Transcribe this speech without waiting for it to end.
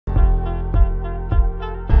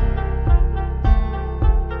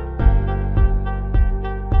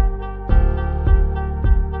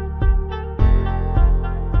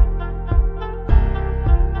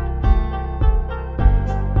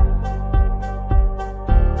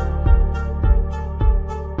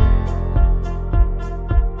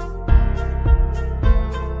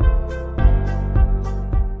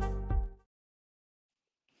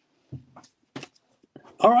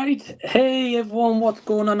Right, hey everyone, what's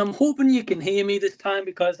going on? I'm hoping you can hear me this time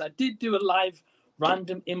because I did do a live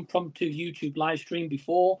random impromptu YouTube live stream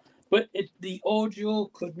before, but the audio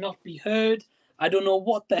could not be heard. I don't know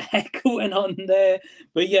what the heck went on there,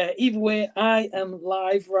 but yeah, either way, I am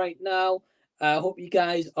live right now. I hope you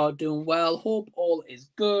guys are doing well. Hope all is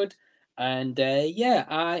good. And yeah,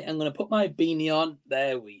 I am going to put my beanie on.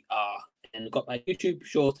 There we are. And got my YouTube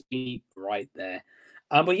shorts beanie right there.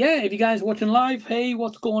 But yeah, if you guys are watching live, hey,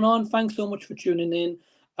 what's going on? Thanks so much for tuning in.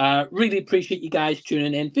 Really appreciate you guys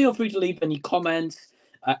tuning in. Feel free to leave any comments,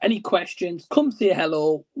 any questions, come say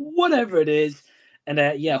hello, whatever it is.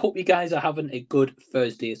 And yeah, hope you guys are having a good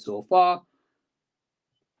Thursday so far.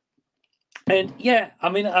 And yeah, I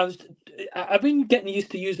mean, I've been getting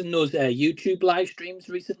used to using those YouTube live streams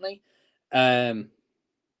recently.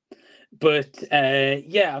 But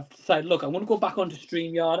yeah, I've decided, look, I want to go back onto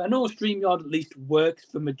StreamYard. I know StreamYard at least works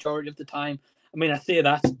for majority of the time. I mean, I say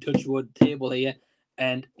that, touch wood, table here,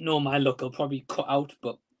 and no, my luck will probably cut out,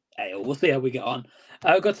 but hey, we'll see how we get on.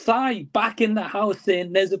 I've got Sai back in the house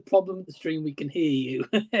saying there's a problem with the stream, we can hear you.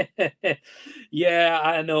 Yeah,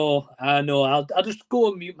 I know. I'll just go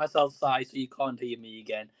and mute myself, Sai, so you can't hear me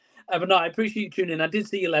again. But no, I appreciate you tuning in. I did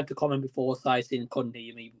see you left a comment before, Sai, saying couldn't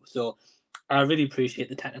hear me, so I really appreciate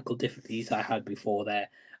the technical difficulties I had before there.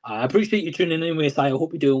 I appreciate you tuning in with us. I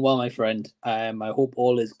hope you're doing well, my friend. I hope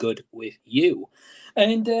all is good with you.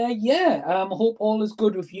 And yeah, I hope all is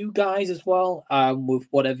good with you guys as well, with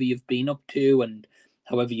whatever you've been up to and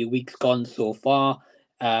however your week's gone so far.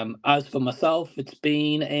 As for myself, it's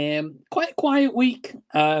been quite a quiet week.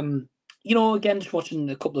 Again, just watching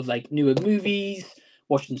a couple of like newer movies,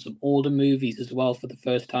 watching some older movies as well for the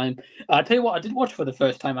first time. I tell you what, I did watch for the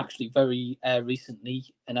first time actually very recently,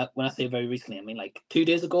 and when I say very recently, I mean like 2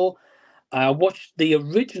 days ago. I watched the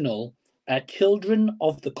original Children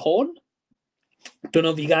of the Corn. Don't know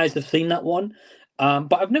if you guys have seen that one,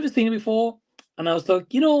 but I've never seen it before, and I was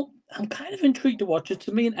like, I'm kind of intrigued to watch it.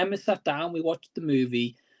 So me and Emma sat down, we watched the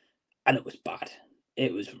movie, and it was bad.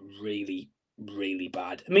 It was really, really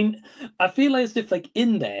bad. I mean, I feel as if like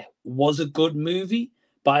in there was a good movie,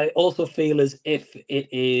 but I also feel as if it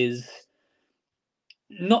is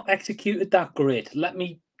not executed that great. Let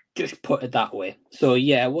me just put it that way. So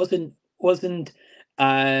yeah, it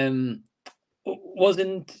um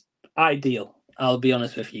wasn't ideal. I'll be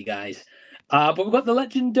honest with you guys. But we've got the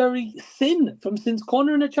legendary Sin from Sin's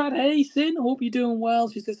Corner in the chat. Hey Sin, hope you're doing well.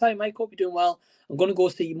 She says, hi Mike, hope you're doing well. I'm gonna go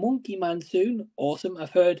see Monkey Man soon. Awesome.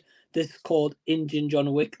 I've heard this is called Indian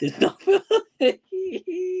John Wick, this novel.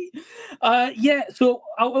 Yeah, so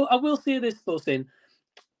I will say this though, Sin.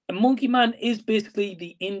 Monkey Man is basically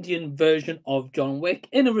the Indian version of John Wick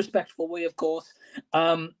in a respectful way, of course.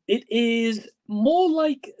 It is more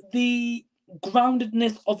like the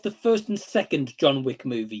groundedness of the first and second John Wick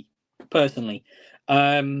movie, personally.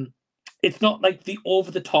 It's not like the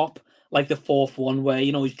over the top, like the fourth one, where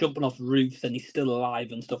he's jumping off roofs and he's still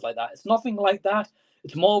alive and stuff like that. It's nothing like that.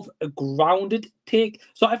 It's more of a grounded take.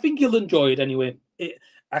 So I think you'll enjoy it anyway.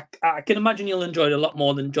 I can imagine you'll enjoy it a lot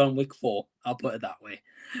more than John Wick 4. I'll put it that way.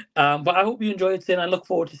 But I hope you enjoyed it, and I look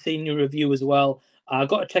forward to seeing your review as well. I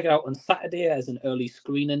got to check it out on Saturday as an early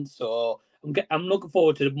screening, so I'm looking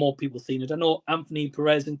forward to more people seeing it. I know Anthony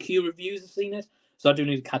Perez and Q Reviews have seen it, so I do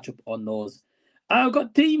need to catch up on those. I've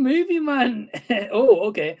got D Movieman. Oh,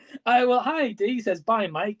 okay. Hi, D says, bye,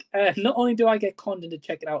 Mike. Not only do I get content to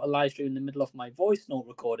check it out a live stream in the middle of my voice note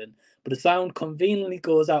recording, but the sound conveniently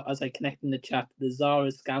goes out as I connect in the chat. The Zara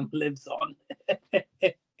scam lives on.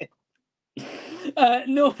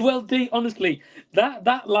 No, well, D, honestly,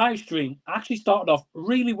 that live stream actually started off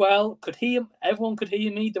really well. Everyone could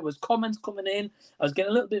hear me. There was comments coming in. I was getting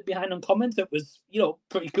a little bit behind on comments. It was,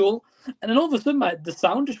 pretty cool. And then all of a sudden, the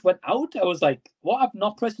sound just went out. I was like, "What? I've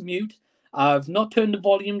not pressed mute. I've not turned the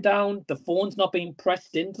volume down. The phone's not being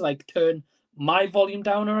pressed in to like turn my volume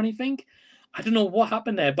down or anything." I don't know what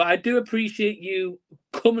happened there, but I do appreciate you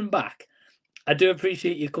coming back.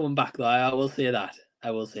 Though. I will say that.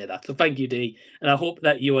 So thank you, D, and I hope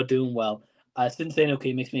that you are doing well. Since saying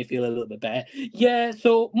okay makes me feel a little bit better. Yeah,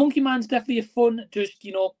 so Monkey Man's definitely a fun, just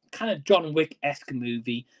kind of John Wick-esque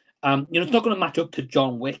movie. It's not going to match up to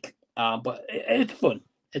John Wick, but it's fun.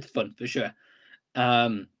 It's fun for sure.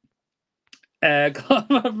 My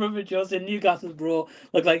brother Joe said Newcastle, bro,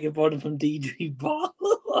 look like you bought them from DG Ball.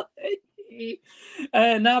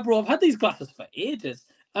 Nah, bro, I've had these glasses for ages.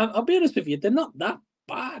 I'll be honest with you, they're not that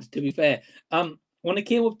bad, to be fair. When it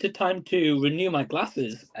came up to time to renew my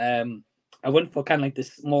glasses, I went for kind of like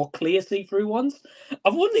this more clear see-through ones.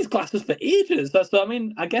 I've worn these glasses for ages. So I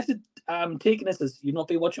mean, I guess I'm taking this as you not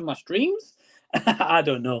be watching my streams. I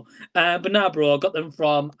don't know. But nah, bro, I got them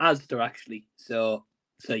from Asda actually. So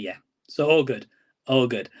yeah. So all good. All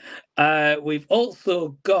good. We've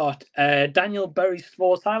also got Daniel Berry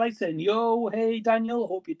Sports Highlights saying, yo, hey Daniel,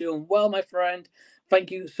 hope you're doing well, my friend. Thank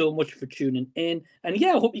you so much for tuning in. And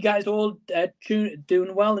yeah, I hope you guys are all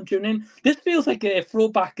doing well and tuning in. This feels like a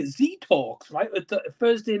throwback Z Talks, right? It's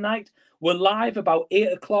Thursday night. We're live about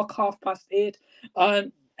 8 o'clock,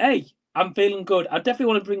 8:30. Hey, I'm feeling good. I definitely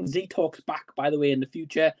want to bring Z Talks back, by the way, in the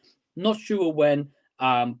future. Not sure when,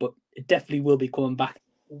 but it definitely will be coming back.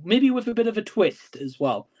 Maybe with a bit of a twist as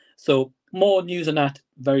well. So more news on that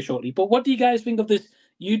very shortly. But what do you guys think of this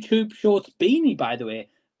YouTube Shorts beanie, by the way?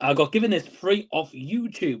 I got given this free off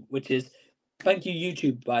YouTube, which is thank you,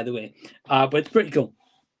 YouTube, by the way. But it's pretty cool.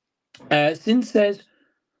 Sin says,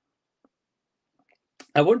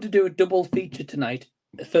 I want to do a double feature tonight,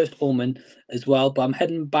 First Omen as well, but I'm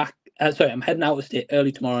heading back. I'm heading out of state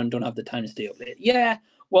early tomorrow and don't have the time to stay up late. Yeah,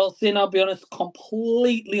 well, Sin, I'll be honest,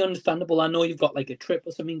 completely understandable. I know you've got like a trip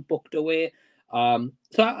or something booked away. So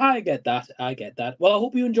I get that. I get that. Well, I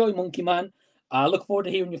hope you enjoy Monkey Man. I look forward to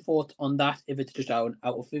hearing your thoughts on that. If it's just out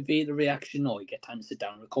of the reaction, or you get time to sit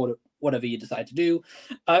down and record it, whatever you decide to do.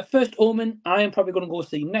 First Omen, I am probably going to go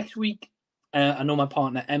see next week. I know my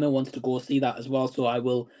partner Emma wants to go see that as well, so I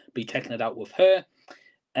will be checking it out with her.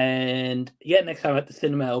 And yeah, next time at the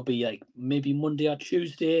cinema, it'll be like maybe Monday or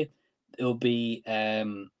Tuesday. It'll be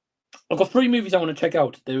I've got 3 movies I want to check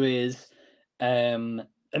out. There is a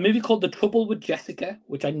movie called The Trouble with Jessica,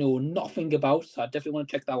 which I know nothing about, so I definitely want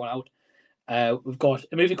to check that one out. We've got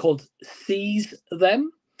a movie called Seize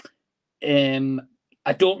Them.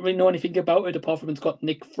 I don't really know anything about it apart from it's got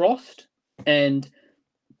Nick Frost, and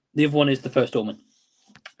the other one is The First Omen.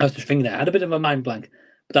 I was just thinking that I had a bit of a mind blank,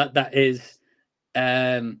 but that is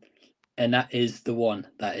and that is the one.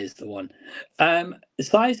 That is the one.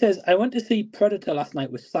 Sai says, I went to see Predator last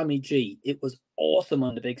night with Sammy G. It was awesome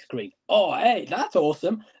on the big screen. Oh, hey, that's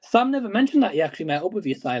awesome. Sam never mentioned that he actually met up with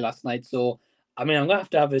you, Sai, last night. So, I mean, I'm going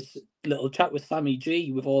to have this little chat with Sammy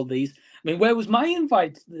G with all these. I mean, where was my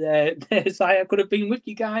invite? Sai, I could have been with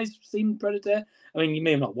you guys, seen Predator. I mean, you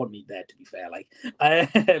may not want me there, to be fair.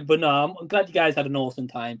 But no, I'm glad you guys had an awesome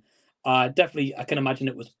time. Definitely, I can imagine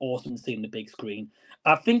it was awesome seeing the big screen.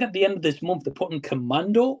 I think at the end of this month, they're putting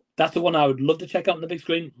Commando. That's the one I would love to check out on the big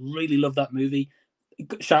screen. Really love that movie.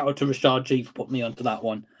 Shout out to Rashad G for putting me onto that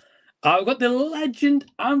one. I've got the legend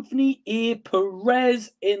Anthony A.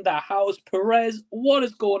 Perez in the house. Perez, what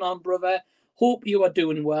is going on, brother? Hope you are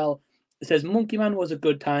doing well. It says, Monkey Man was a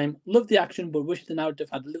good time. Loved the action, but wished the narrative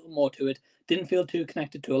had a little more to it. Didn't feel too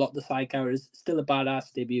connected to a lot of the side characters. Still a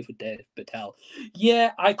badass debut for Dave Patel.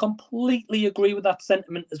 Yeah, I completely agree with that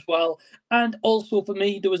sentiment as well. And also for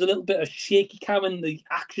me, there was a little bit of shaky cam in the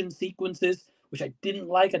action sequences, which I didn't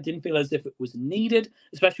like. I didn't feel as if it was needed,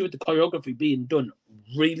 especially with the choreography being done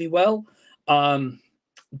really well.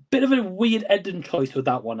 Bit of a weird editing choice with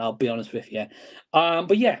that one, I'll be honest with you.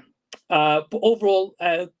 But yeah, but overall,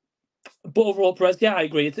 Perez, yeah, I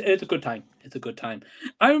agree. It's a good time. It's a good time.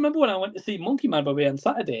 I remember when I went to see Monkey Man by the way on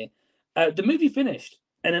Saturday, the movie finished,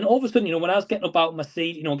 and then all of a sudden, when I was getting up out of my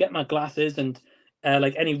seat, getting my glasses and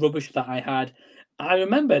like any rubbish that I had, I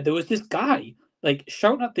remember there was this guy like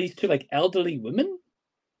shouting at these 2 like elderly women,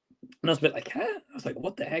 and I was a bit like, huh? I was like,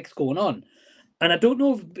 what the heck's going on? And I don't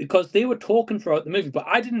know if because they were talking throughout the movie, but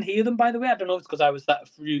I didn't hear them, by the way. I don't know if it's because I was that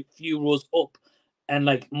few rows up and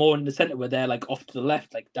like more in the center where they're like off to the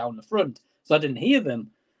left, like down the front. So I didn't hear them.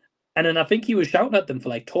 And then I think he was shouting at them for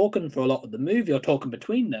like talking for a lot of the movie or talking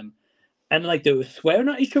between them. And like they were swearing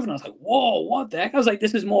at each other. And I was like, whoa, what the heck? I was like,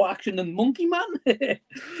 this is more action than Monkey Man. But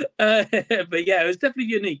yeah, it was definitely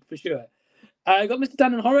unique for sure. I got Mr.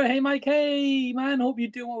 Dan in Horror. Hey, Mike. Hey, man. Hope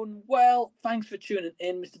you're doing well. Thanks for tuning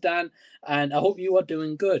in, Mr. Dan. And I hope you are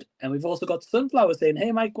doing good. And we've also got Sunflower saying,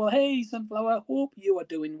 hey, Mike. Well, hey, Sunflower. Hope you are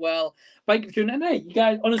doing well. Thank you for tuning in. Hey, you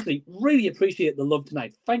guys, honestly, really appreciate the love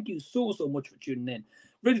tonight. Thank you so much for tuning in.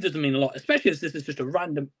 Really doesn't mean a lot, especially as this is just a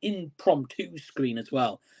random impromptu screen as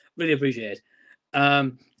well. Really appreciate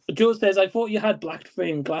it. Joe says, I thought you had black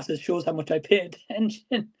frame glasses. Shows how much I pay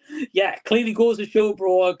attention. Yeah, clearly goes to show,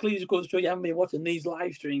 bro. Clearly goes to show you haven't been watching these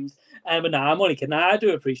live streams. But nah, I'm only kidding. I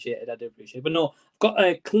do appreciate it. I do appreciate it. But no, I've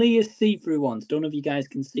got clear see-through ones. Don't know if you guys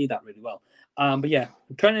can see that really well. But yeah,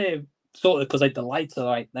 I'm trying to sort of, because like the lights are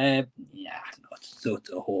right there. Yeah, I don't know. It's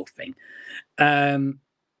a whole thing.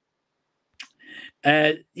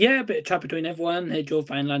 Yeah, a bit of chat between everyone. Hey, Joe,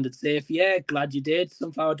 fine landed safe. Yeah, glad you did.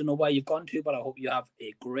 Sunflower, I don't know where you've gone to, but I hope you have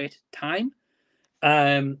a great time.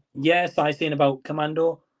 Yes, I seen about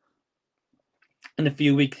Commando in a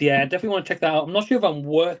few weeks. Yeah, definitely want to check that out. I'm not sure if I'm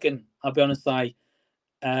working. I'll be honest.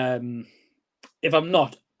 if I'm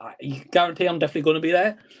not, you can guarantee I'm definitely going to be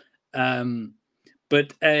there.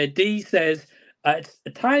 But D says it's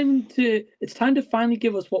time to finally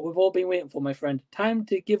give us what we've all been waiting for, my friend. Time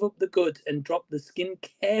to give up the goods and drop the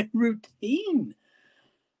skincare routine.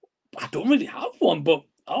 I don't really have one, but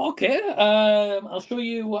okay. I'll show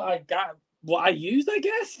you what I got, what I use, I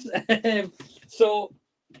guess. So,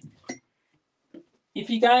 if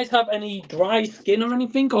you guys have any dry skin or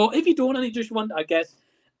anything, or if you don't, and you just want, I guess,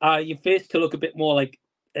 your face to look a bit more like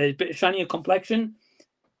a bit shinier complexion,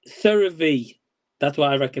 CeraVe. That's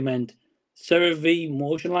what I recommend. CeraVe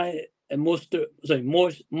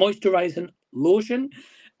moisturizing lotion.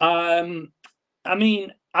 I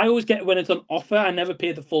mean, I always get when it's on offer. I never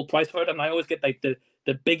pay the full price for it, and I always get like the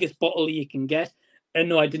biggest bottle you can get. And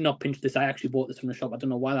no, I did not pinch this. I actually bought this from the shop. I don't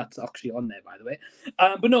know why that's actually on there, by the way.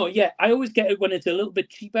 But no, yeah, I always get it when it's a little bit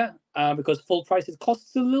cheaper because full price it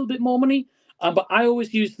costs a little bit more money. But I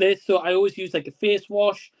always use this, so I always use like a face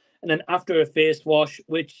wash, and then after a face wash,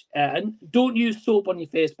 which and don't use soap on your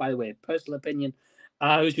face, by the way. Personal opinion,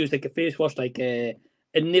 I always use like a face wash, like a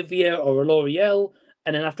Nivea or a L'Oreal,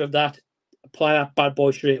 and then after that, apply that bad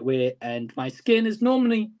boy straight away. And my skin is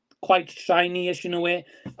normally quite shiny-ish in a way.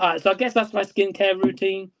 So I guess that's my skincare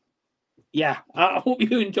routine. Yeah, I hope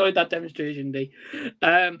you enjoyed that demonstration, D.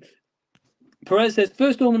 Perez says,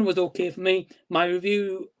 First Omen was okay for me. My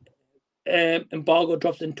review embargo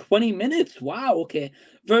drops in 20 minutes. Wow, okay.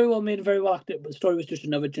 Very well made, very well acted, but the story was just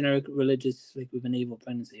another generic religious, like with an evil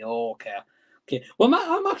pregnancy. Oh, okay. Okay. Well,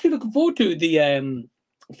 I'm actually looking forward to the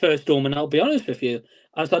First Omen, I'll be honest with you.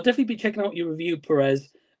 So I'll definitely be checking out your review,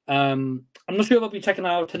 Perez. I'm not sure if I'll be checking it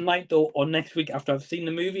out tonight, though, or next week after I've seen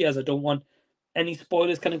the movie, as I don't want any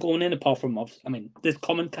spoilers kind of going in, apart from, I mean, this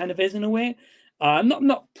comment kind of is in a way.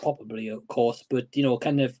 Not probably, of course, but, you know,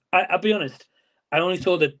 kind of, I'll be honest, I only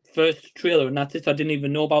saw the first trailer, and that's it, so I didn't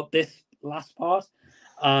even know about this last part.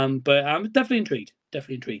 But I'm definitely intrigued.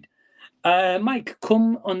 Definitely intrigued. Mike,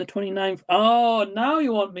 come on the 29th. Oh, now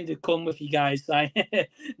you want me to come with you guys.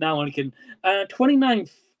 Now I can.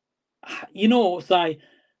 29th, you know, I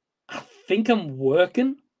think I'm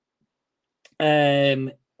working.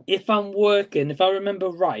 If I'm working, if I remember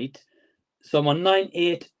right, so I'm on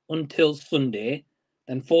 9/8 until Sunday,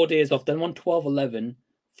 then 4 days off, then I'm on 12/11,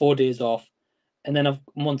 4 days off, and then I'm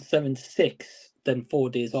on 7/6, then 4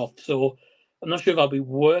 days off. So I'm not sure if I'll be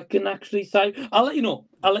working actually. So I'll let you know.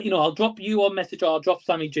 I'll drop you a message, or I'll drop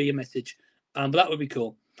Sammy G a message. But that would be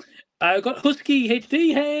cool. I got Husky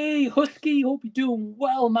HD. Hey, Husky, hope you're doing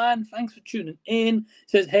well, man. Thanks for tuning in.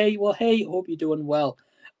 Says, hey, hope you're doing well.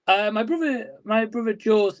 My brother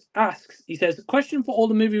Joe asks. He says, question for all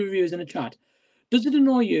the movie reviewers in the chat. Does it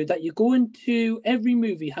annoy you that you go into every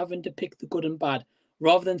movie having to pick the good and bad,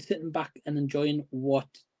 rather than sitting back and enjoying what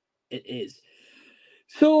it is?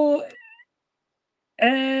 So,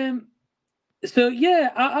 yeah,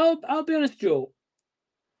 I'll be honest, Joe.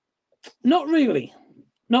 Not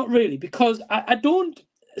really, because I don't.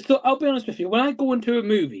 So I'll be honest with you. When I go into a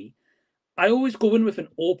movie, I always go in with an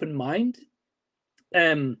open mind.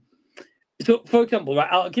 So for example,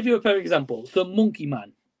 right, I'll give you a perfect example. So Monkey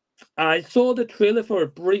Man, I saw the trailer for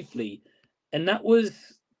it briefly, and that was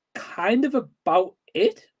kind of about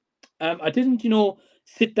it. I didn't,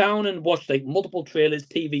 sit down and watch like multiple trailers,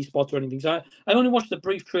 TV spots, or anything. So I only watched the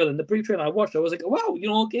brief trailer. And the brief trailer I watched, I was like, wow,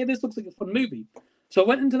 okay, this looks like a fun movie. So I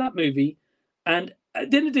went into that movie, and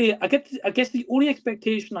at the end of the day, I guess the only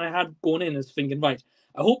expectation I had going in is thinking, right,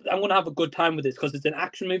 I hope I'm going to have a good time with this because it's an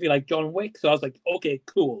action movie like John Wick. So I was like, okay,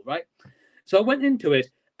 cool, right? So I went into it,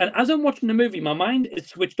 and as I'm watching the movie, my mind is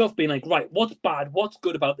switched off, being like, right, what's bad? What's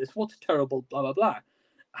good about this? What's terrible? Blah, blah, blah.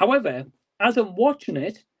 However, as I'm watching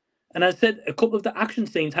it, and I said a couple of the action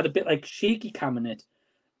scenes had a bit like shaky cam in it.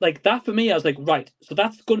 Like that for me, I was like, right, so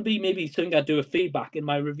that's going to be maybe something I do a feedback in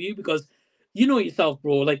my review, because you know yourself,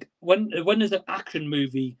 bro. Like when there's an action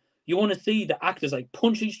movie, you want to see the actors like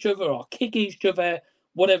punch each other or kick each other,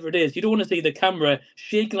 whatever it is. You don't want to see the camera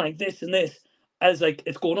shaking like this and this as like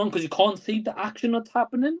it's going on, because you can't see the action that's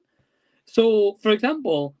happening. So, for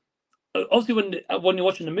example, obviously when you're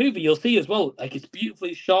watching the movie, you'll see as well, like it's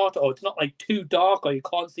beautifully shot, or it's not like too dark, or you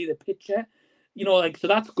can't see the picture, like, so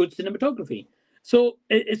that's good cinematography. So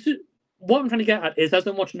it's what I'm trying to get at is, as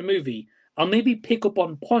I'm watching the movie, I'll maybe pick up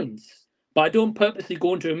on points, but I don't purposely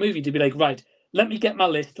go into a movie to be like, right, let me get my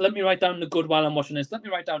list, let me write down the good while I'm watching this, let me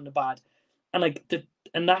write down the bad, and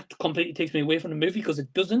and that completely takes me away from the movie, because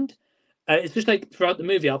it doesn't. It's just like throughout the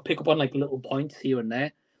movie, I'll pick up on like little points here and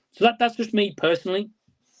there. So that's just me personally.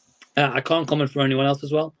 I can't comment for anyone else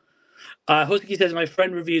as well. Husky says, my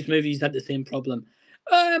friend reviews movies had the same problem.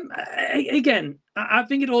 Again, I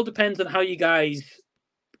think it all depends on how you guys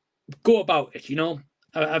go about it, you know?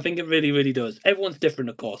 I think it really, really does. Everyone's different,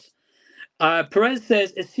 of course. Perez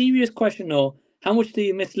says, a serious question though. How much do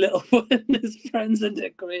you miss Littlefoot and his friends in the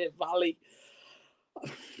Great Valley?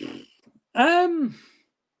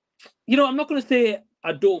 You know, I'm not going to say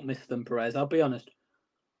I don't miss them, Perez. I'll be honest.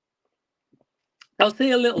 I'll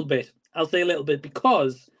say a little bit.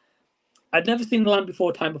 Because I'd never seen The Land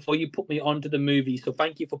Before Time before you put me onto the movie. So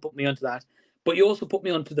thank you for putting me onto that. But you also put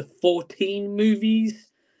me onto the 14 movies.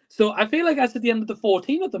 So I feel like I said the end of the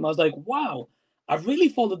 14 of them, I was like, wow, I've really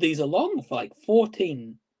followed these along for like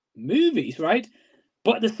 14 movies, right?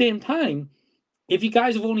 But at the same time, if you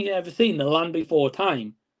guys have only ever seen The Land Before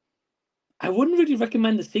Time, I wouldn't really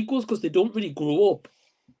recommend the sequels because they don't really grow up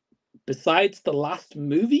besides the last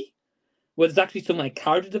movie, where there's actually some like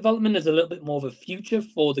character development. There's a little bit more of a future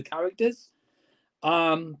for the characters.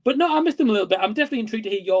 But no, I missed them a little bit. I'm definitely intrigued to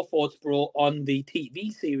hear your thoughts, bro, on the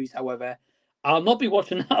TV series. However, I'll not be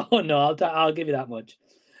watching that. Oh no, I'll give you that much.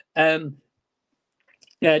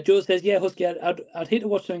 Yeah, Joe says, yeah, Husky, I'd hate to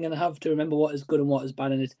watch something and have to remember what is good and what is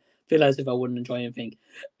bad in it. Feel as if I wouldn't enjoy anything.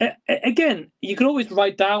 Again, you could always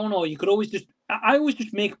write down, or you could always just. I always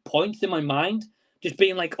just make points in my mind, just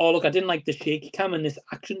being like, oh look, I didn't like the shaky cam in this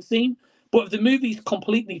action scene. But if the movie's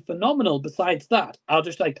completely phenomenal, besides that, I'll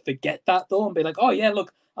just like forget that though and be like, oh yeah,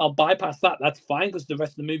 look, I'll bypass that. That's fine because the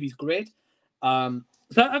rest of the movie's great. So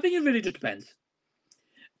I think it really just depends.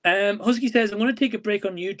 Husky says, I'm going to take a break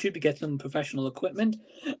on YouTube to get some professional equipment.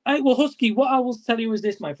 Well, Husky, what I will tell you is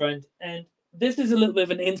this, my friend, and this is a little bit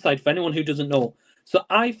of an insight for anyone who doesn't know. So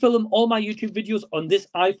I film all my YouTube videos on this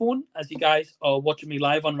iPhone, as you guys are watching me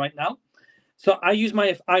live on right now. So I use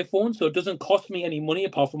my iPhone, so it doesn't cost me any money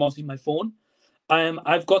apart from obviously my phone.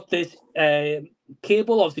 I've got this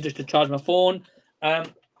cable, obviously, just to charge my phone.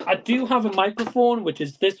 I do have a microphone, which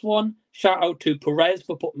is this one. Shout out to Perez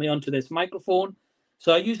for putting me onto this microphone.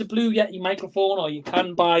 So I use a Blue Yeti microphone, or you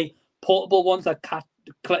can buy portable ones that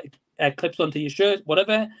clips onto your shirt,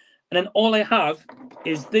 whatever. And then all I have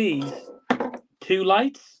is these two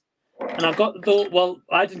lights. And I got those, well,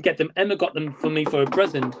 I didn't get them. Emma got them for me for a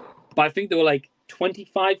present. But I think they were like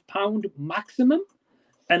 £25 maximum.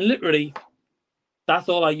 And literally, that's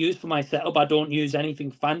all I use for my setup. I don't use anything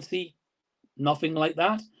fancy, nothing like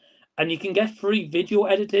that. And you can get free video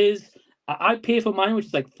editors. I pay for mine, which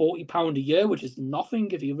is like £40 a year, which is nothing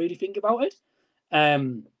if you really think about it.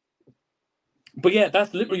 But yeah,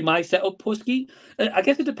 that's literally my setup, Husky. I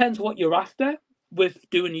guess it depends what you're after with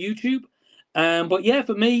doing YouTube. But yeah,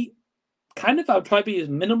 for me, kind of I'll try to be as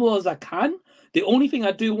minimal as I can. The only thing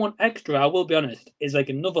I do want extra, I will be honest, is like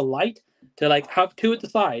another light to like have two at the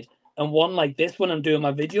side and one like this when I'm doing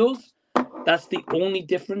my videos. That's the only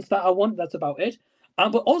difference that I want. That's about it.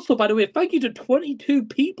 But also, by the way, thank you to 22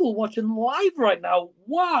 people watching live right now.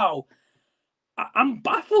 Wow. I'm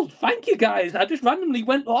baffled. Thank you, guys. I just randomly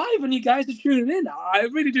went live and you guys are tuning in. I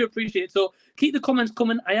really do appreciate it. So keep the comments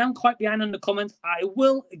coming. I am quite behind on the comments. I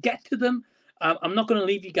will get to them. I'm not going to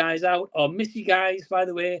leave you guys out or miss you guys, by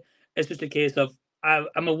the way. It's just a case of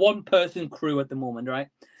I'm a one-person crew at the moment, right?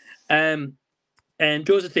 And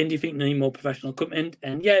Joseph saying, do you think they need more professional equipment?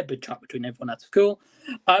 And yeah, big chat between everyone. That's cool.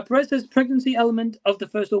 Perez says, pregnancy element of the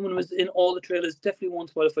first woman was in all the trailers. Definitely won't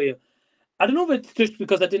spoil it for you. I don't know if it's just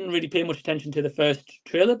because I didn't really pay much attention to the first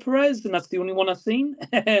trailer, Perez, and that's the only one I've seen.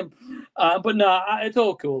 But no, it's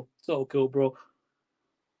all cool. It's all cool, bro.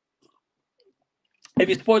 If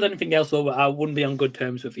you spoiled anything else over, I wouldn't be on good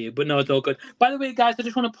terms with you. But no, it's all good. By the way, guys, I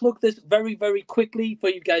just want to plug this very, very quickly for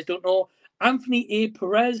you guys don't know. Anthony A.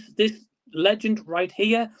 Perez, this legend right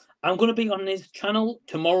here, I'm going to be on his channel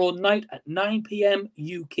tomorrow night at 9 p.m.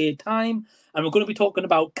 UK time. And we're going to be talking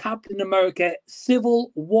about Captain America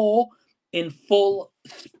Civil War in full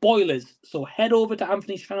spoilers. So head over to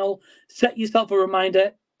Anthony's channel, set yourself a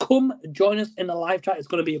reminder, come join us in the live chat. It's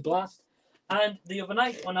going to be a blast. And the other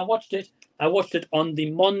night when I watched it on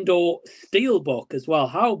the Mondo Steelbook as well.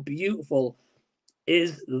 How beautiful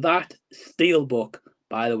is that Steelbook,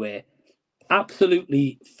 by the way?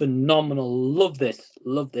 Absolutely phenomenal. Love this.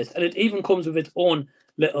 Love this. And it even comes with its own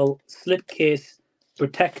little slipcase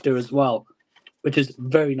protector as well, which is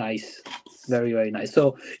very nice. Very, very nice.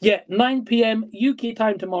 So, yeah, 9 p.m. UK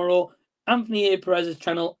time tomorrow, Anthony A. Perez's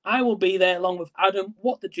channel. I will be there along with Adam,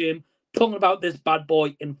 What the Gym, talking about this bad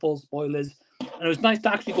boy in full spoilers. And it was nice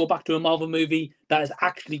to actually go back to a Marvel movie that is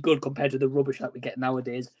actually good compared to the rubbish that we get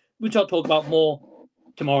nowadays, which I'll talk about more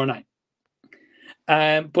tomorrow night.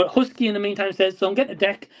 But Husky in the meantime says, so I'm getting a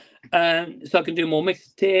deck so I can do more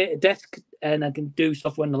mixed desk and I can do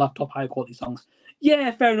software on the laptop, higher quality songs.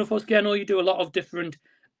 Yeah, fair enough, Husky. I know you do a lot of different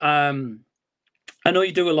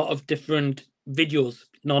videos,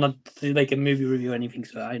 not like a movie review or anything.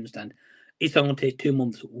 So I understand. It's only take 2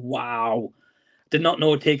 months. Wow. Did not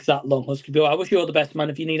know it takes that long, Husky Bill. I wish you all the best, man.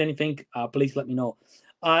 If you need anything, please let me know.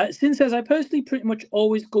 Sin says, I personally pretty much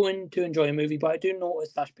always go in to enjoy a movie, but I do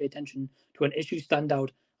notice / pay attention to when issues stand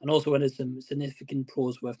out and also when there's some significant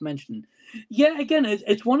pros worth mentioning. Yeah, again,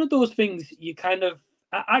 it's one of those things you kind of,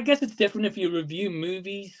 I guess it's different if you review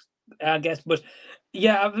movies, I guess, but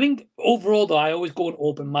yeah, I think overall, though, I always go in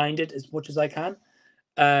open-minded as much as I can.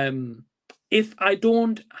 If I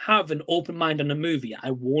don't have an open mind on a movie,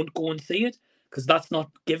 I won't go and see it because that's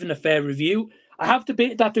not giving a fair review. I have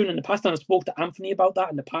debated that doing in the past, and I spoke to Anthony about that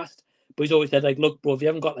in the past. But he's always said, like, look, bro, if you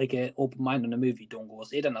haven't got like an open mind on a movie, don't go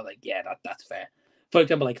see it. And I'm like, yeah, that's fair. For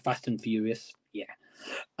example, like Fast and Furious,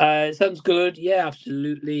 yeah. Sounds good. Yeah,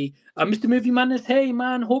 absolutely. Mr. Movie Man is, hey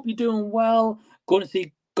man, hope you're doing well. Going to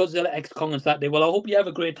see Godzilla X Kong on Saturday. Well, I hope you have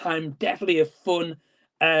a great time. Definitely a fun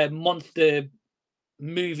monster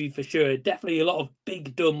movie for sure. Definitely a lot of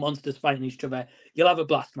big dumb monsters fighting each other. You'll have a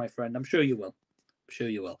blast, my friend. I'm sure you will. I'm sure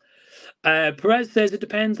you will. Perez says it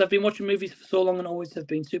depends. I've been watching movies for so long and always have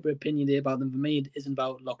been super opinionated about them. For me, it isn't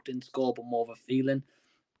about locked in score, but more of a feeling.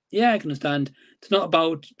 Yeah, I can understand. It's not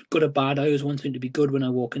about good or bad. I always want something to be good when I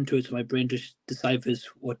walk into it, so my brain just deciphers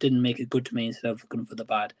what didn't make it good to me instead of looking for the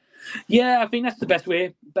bad. Yeah, I think that's the best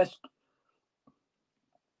way. Best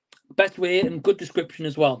way, and good description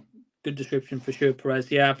as well. Good description for sure,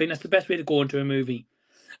 Perez. Yeah, I think that's the best way to go into a movie.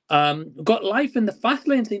 We've got Life in the Fast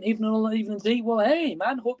Lane scene, Evening Z. Well, hey,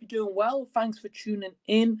 man, hope you're doing well. Thanks for tuning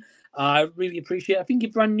in. I really appreciate it. I think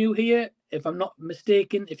you're brand new here, if I'm not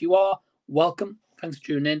mistaken. If you are, welcome. Thanks for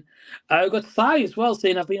tuning in. We've got Sai as well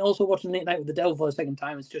saying, I've been also watching Late Night with the Devil for a second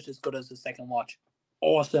time. It's just as good as the second watch.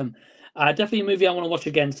 Awesome. Definitely a movie I want to watch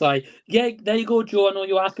again, Sai. Yeah, there you go, Joe. I know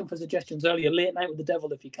you were asking for suggestions earlier. Late Night with the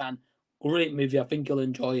Devil, if you can. Great movie. I think you'll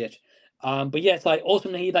enjoy it. But yes,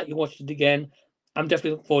 awesome to hear that you watched it again. I'm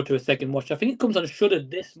definitely looking forward to a second watch. I think it comes on Shudder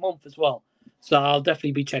this month as well. So I'll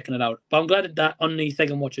definitely be checking it out. But I'm glad that on the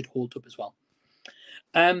second watch it holds up as well.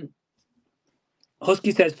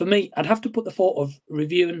 Husky says, for me, I'd have to put the thought of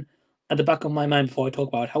reviewing at the back of my mind before I talk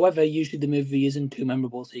about it. However, usually the movie isn't too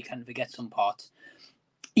memorable, so you can forget some parts.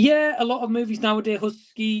 Yeah, a lot of movies nowadays,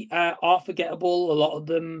 Husky, are forgettable. A lot of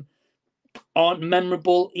them aren't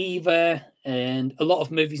memorable either. And a lot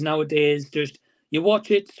of movies nowadays, just you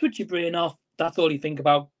watch it, switch your brain off. That's all you think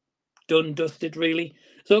about. Done, dusted, really.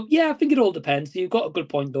 So yeah, I think it all depends. You've got a good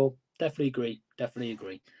point though. Definitely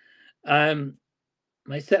agree.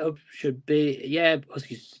 My setup should be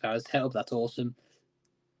Husky's setup. That's awesome.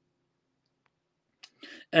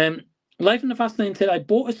 Life in the Fast Lane said, I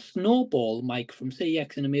bought a snowball mic from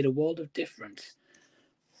CEX and it made a world of difference.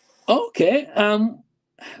 Okay.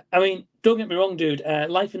 I mean, don't get me wrong, dude.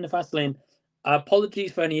 Life in the Fast Lane.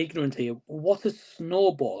 Apologies for any ignorance here. What's a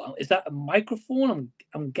snowball? Is that a microphone?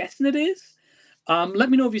 I'm guessing it is.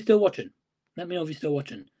 Let me know if you're still watching.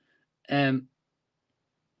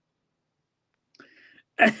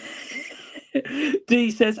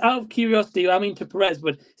 D says, out of curiosity, I mean to Perez,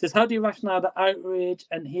 but says, how do you rationalize the outrage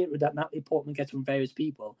and hatred that Natalie Portman gets from various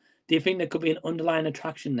people? Do you think there could be an underlying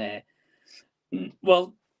attraction there?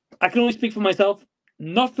 Well, I can only speak for myself.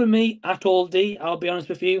 Not for me at all, D. I'll be honest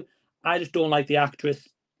with you. I just don't like the actress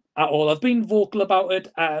at all. I've been vocal about it.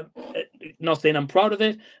 Not saying I'm proud of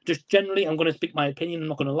it. Just generally, I'm going to speak my opinion. I'm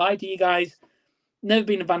not going to lie to you guys. Never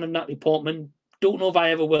been a fan of Natalie Portman. Don't know if I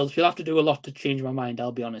ever will. She'll have to do a lot to change my mind,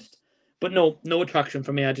 I'll be honest. But no attraction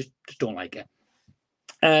for me. I just don't like it.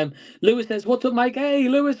 Lewis says, what's up, Mike? Hey,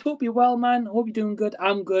 Lewis, hope you're well, man. Hope you're doing good.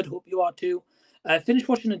 I'm good. Hope you are too. Finished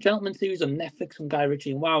watching the Gentleman series on Netflix from Guy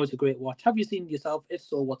Ritchie, and wow, it's a great watch. Have you seen it yourself? If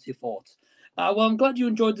so, what's your thoughts? Well, I'm glad you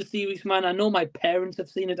enjoyed the series, man. I know my parents have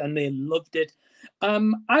seen it and they loved it.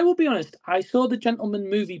 I will be honest, I saw the Gentleman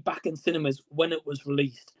movie back in cinemas when it was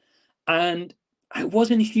released, and I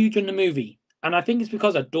wasn't huge on the movie. And I think it's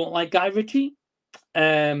because I don't like Guy Ritchie.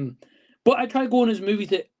 But I try going to his movies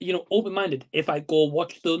that, open-minded if I go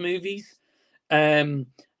watch those movies. And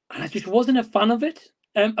I just wasn't a fan of it.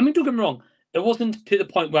 I mean, don't get me wrong. It wasn't to the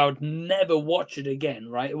point where I would never watch it again,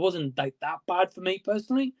 right? It wasn't like that bad for me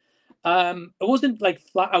personally. It wasn't like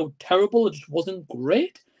flat out terrible. It just wasn't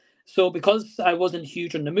great. So because I wasn't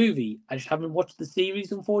huge on the movie, I just haven't watched the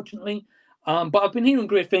series, unfortunately. But I've been hearing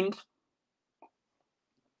great things.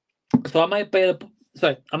 So I might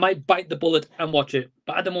bite the bullet and watch it.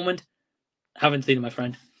 But at the moment, haven't seen it, my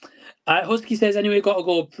friend. Husky says, anyway, got to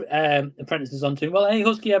go Apprentices on soon. Well, hey,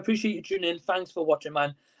 Husky, I appreciate you tuning in. Thanks for watching,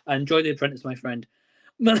 man. I enjoy The Apprentice, my friend.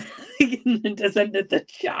 Descended the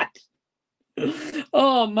chat.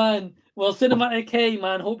 Oh, man. Well, Cinematic K,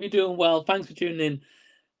 man, hope you're doing well. Thanks for tuning in.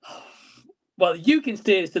 Well, you can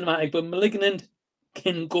stay cinematic, but Malignant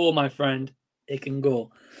can go, my friend. It can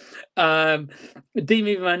go.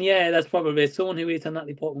 Movieman, yeah, that's probably it. Someone who hates on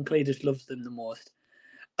Natalie Portman Clay just loves them the most.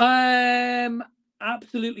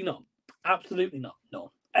 Absolutely not. Absolutely not.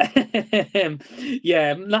 No.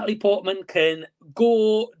 Yeah, Natalie Portman can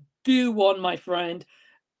go do one, my friend.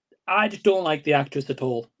 I just don't like the actress at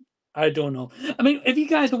all. I don't know. I mean, if you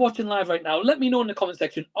guys are watching live right now, let me know in the comment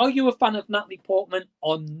section. Are you a fan of Natalie Portman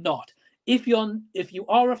or not? If you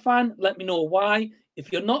are a fan, let me know why.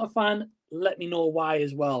 If you're not a fan, let me know why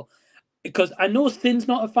as well. Because I know Sin's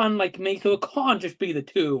not a fan like me, so it can't just be the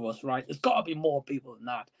two of us, right? There's got to be more people than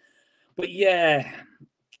that. But yeah,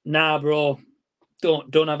 nah, bro,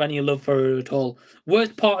 don't have any love for her at all.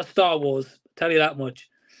 Worst part of Star Wars, tell you that much.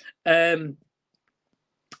 Actually,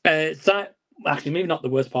 maybe not the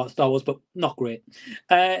worst part of Star Wars, but not great.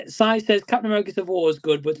 Sai says Captain America Civil War is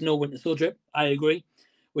good, but it's no Winter Soldier. I agree.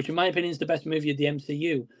 Which, in my opinion, is the best movie of the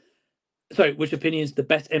MCU. Sorry, which opinion is the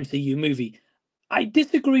best MCU movie? I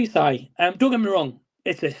disagree, Sai. Don't get me wrong.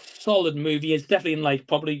 It's a solid movie. It's definitely in like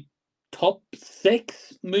probably top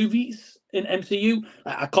 6 movies in MCU.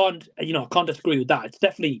 I can't disagree with that. It's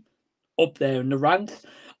definitely up there in the ranks.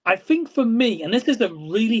 I think for me, and this is a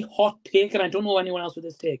really hot take, and I don't know anyone else with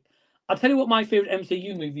this take. I'll tell you what my favorite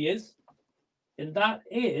MCU movie is, and that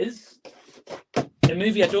is a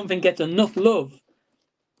movie I don't think gets enough love.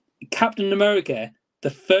 Captain America,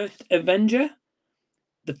 the First Avenger,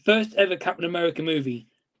 the first ever Captain America movie.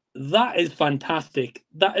 That is fantastic.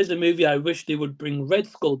 That is a movie I wish they would bring Red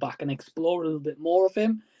Skull back and explore a little bit more of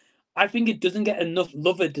him. I think it doesn't get enough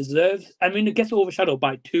love it deserves. I mean, it gets overshadowed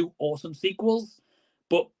by 2 awesome sequels,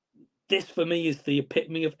 but this for me is the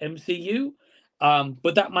epitome of MCU.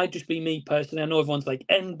 But that might just be me personally. I know everyone's like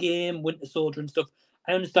Endgame, Winter Soldier, and stuff.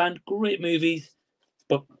 I understand, great movies,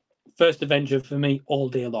 but First Avenger for me all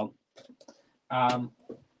day long.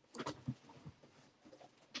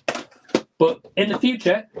 But in the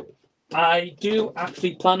future, I do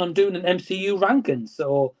actually plan on doing an MCU ranking,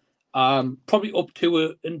 so probably up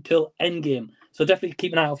to until Endgame. So definitely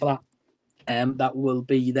keep an eye out for that. That will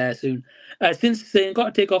be there soon. Since saying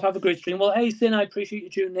got to take off, have a great stream. Well, hey Sin, I appreciate you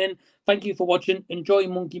tuning in. Thank you for watching. Enjoy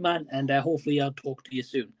Monkey Man, and hopefully I'll talk to you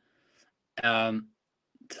soon.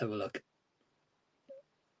 Let's have a look.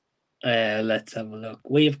 Let's have a look.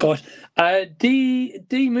 We've got D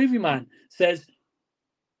Movie Man says,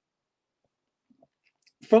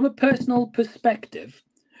 from a personal perspective,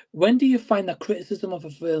 when do you find that criticism of a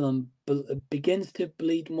film begins to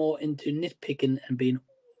bleed more into nitpicking and being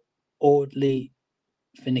oddly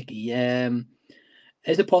finicky?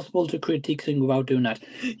 Is it possible to critique something without doing that?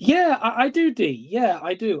 Yeah, I do, D. Yeah,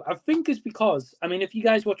 I do. I think it's because, I mean, if you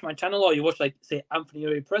guys watch my channel or you watch, like, say, Anthony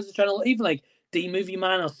Uri Perez's channel, even like D Movie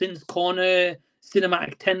Man or Sin's Corner,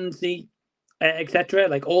 Cinematic Tendency, etc.,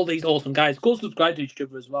 like all these awesome guys, go subscribe to each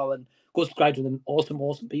other as well and go subscribe to them. Awesome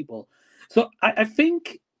people. So I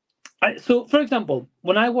think, so for example,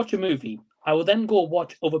 when I watch a movie, I will then go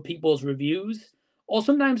watch other people's reviews. Or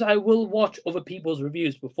sometimes I will watch other people's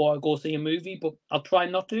reviews before I go see a movie, but I'll try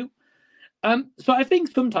not to. So I think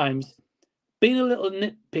sometimes being a little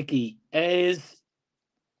nitpicky is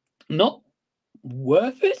not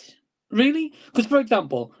worth it, really. Because, for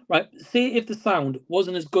example, right, say if the sound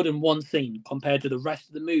wasn't as good in one scene compared to the rest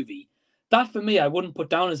of the movie, that for me I wouldn't put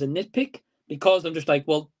down as a nitpick, because I'm just like,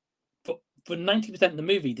 well, for 90% of the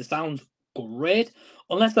movie, the sound's great,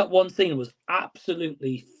 unless that one scene was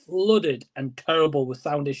absolutely flooded and terrible with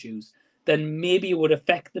sound issues, then maybe it would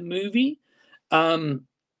affect the movie.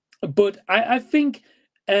 But I think,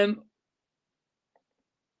 and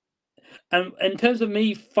in terms of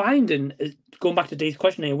me finding, going back to Dave's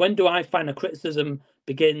question here, when do I find a criticism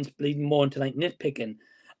begins bleeding more into like nitpicking?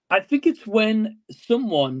 I think it's when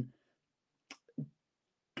someone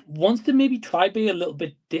wants to maybe try be a little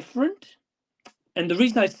bit different. And the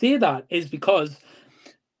reason I say that is because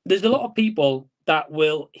there's a lot of people that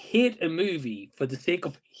will hate a movie for the sake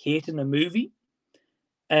of hating a movie.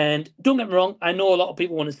 And don't get me wrong, I know a lot of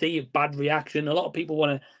people want to see a bad reaction. A lot of people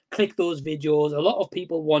want to click those videos. A lot of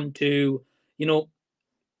people want to,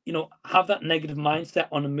 have that negative mindset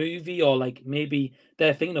on a movie, or like maybe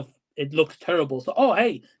they're thinking of it looks terrible. So, oh,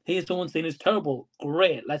 hey, here's someone saying it's terrible.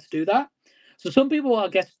 Great, let's do that. So some people, I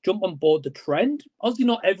guess, jump on board the trend. Obviously,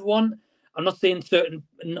 not everyone. I'm not saying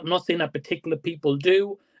that particular people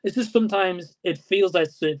do. It's just sometimes it feels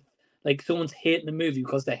like someone's hating the movie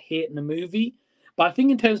because they're hating the movie. But I think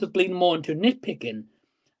in terms of bleeding more into nitpicking,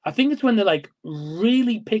 I think it's when they're like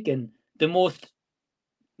really picking the most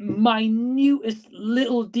minutest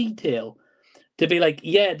little detail to be like,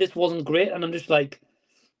 yeah, this wasn't great. And I'm just like,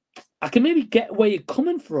 I can maybe get where you're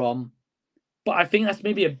coming from, but I think that's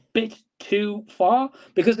maybe a bit too far,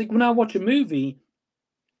 because like when I watch a movie,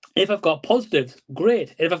 if I've got positives,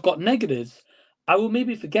 great. If I've got negatives, I will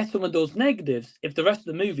maybe forget some of those negatives if the rest of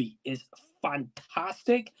the movie is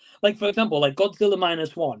fantastic. Like, for example, like Godzilla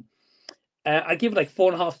Minus One. I give it like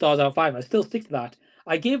 4.5 stars out of 5. I still stick to that.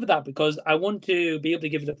 I gave it that because I want to be able to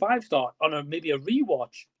give it a 5-star on maybe a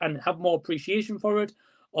rewatch and have more appreciation for it,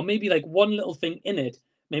 or maybe like one little thing in it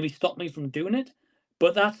maybe stop me from doing it.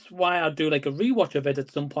 But that's why I'll do like a rewatch of it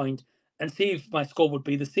at some point and see if my score would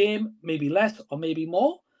be the same, maybe less, or maybe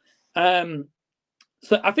more.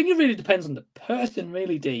 So I think it really depends on the person,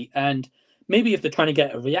 really, D, and maybe if they're trying to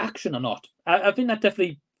get a reaction or not. I think that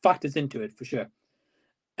definitely factors into it for sure.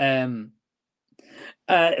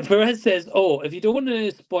 Perez says, "Oh, if you don't want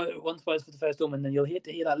to spoil for the first Omen, then you'll hate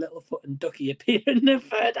to hear that little foot and ducky appear in the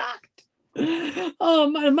third act." Oh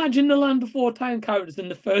man, imagine the Land Before Time characters in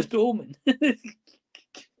the first Omen.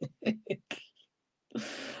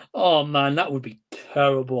 Oh man, that would be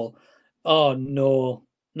terrible. Oh no,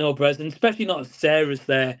 no, President, especially not if Sarah's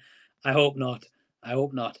there. I hope not. I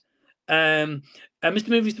hope not. Mr.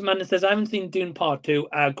 Movies Commander says, I haven't seen Dune Part 2.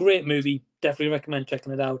 Great movie. Definitely recommend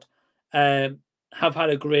checking it out. Have had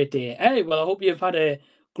a great day. Hey, well, I hope you've had a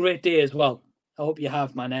great day as well. I hope you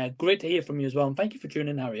have, man. Great to hear from you as well. And thank you for tuning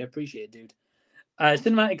in, Harry. I appreciate it, dude.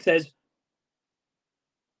 Cinematic says,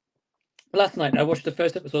 last night I watched the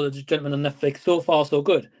first episode of The Gentleman on Netflix. So far, so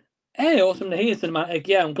good. Hey, awesome to hear, Cinematic.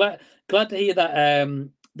 Yeah, I'm glad to hear that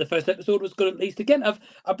the first episode was good at least. Again,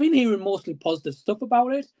 I've been hearing mostly positive stuff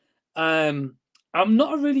about it. I'm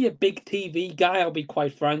not really a big TV guy, I'll be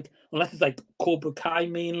quite frank, unless it's like Cobra Kai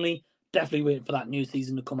mainly. Definitely waiting for that new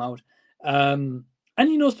season to come out. And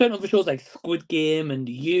you know, certain other shows like Squid Game and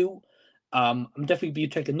You. I'm definitely be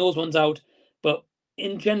checking those ones out. But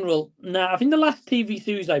in general, I think the last TV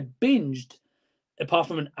series I binged, apart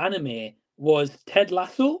from an anime, was Ted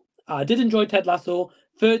Lasso. I did enjoy Ted Lasso.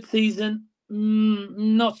 Third season,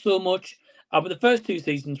 not so much. But the first 2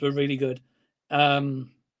 seasons were really good.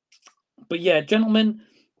 But yeah, gentlemen,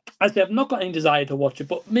 I say I've not got any desire to watch it,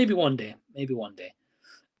 but maybe one day. Maybe one day.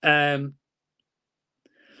 And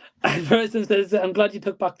person says, I'm glad you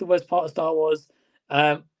took back the worst part of Star Wars.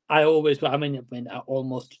 I always, I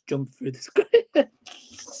almost jumped through the script.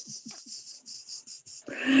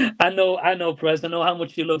 I know, Perez. I know how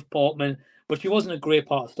much you love Portman, but she wasn't a great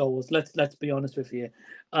part of Star Wars. Let's be honest with you.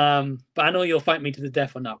 But I know you'll fight me to the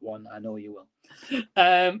death on that one. I know you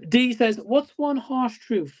will. D says, what's one harsh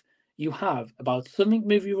truth you have about something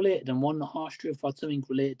movie related, and one harsh truth about something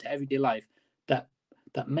related to everyday life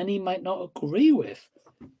that many might not agree with?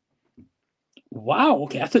 Wow,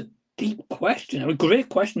 okay, that's a deep question. A great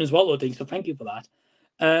question as well, Odie, so thank you for that.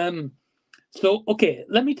 So, okay,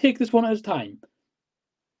 let me take this one at a time.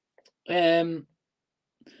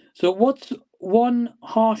 So what's one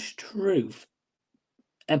harsh truth?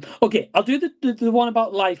 Okay, I'll do the one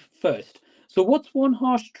about life first. So what's one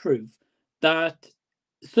harsh truth that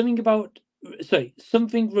something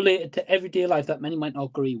related to everyday life that many might not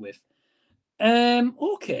agree with?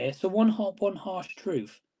 Okay, so one harsh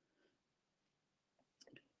truth.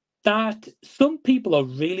 That some people are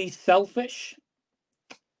really selfish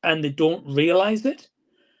and they don't realize it.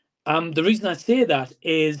 The reason I say that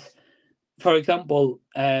is, for example,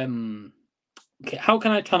 okay, how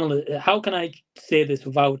can I channel it? How can I say this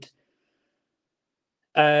without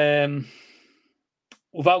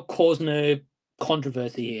causing a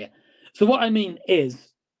controversy here? So what I mean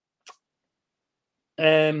is,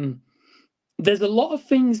 there's a lot of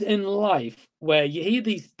things in life where you hear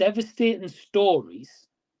these devastating stories,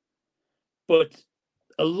 but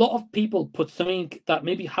a lot of people put something that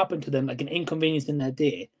maybe happened to them, like an inconvenience in their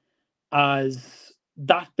day, as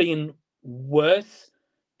that being worse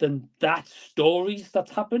than that stories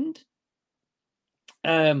that's happened.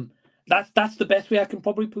 That's the best way I can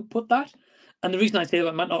probably put that. And the reason I say that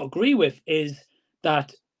I might not agree with is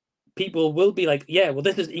that people will be like, yeah, well,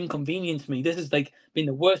 this has inconvenienced me. This has like been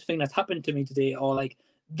the worst thing that's happened to me today, or like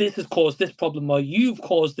this has caused this problem, or you've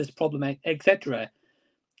caused this problem, etc.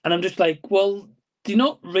 And I'm just like, well, do you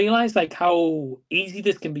not realize like how easy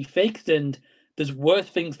this can be fixed, and there's worse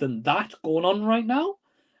things than that going on right now?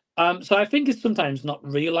 So I think it's sometimes not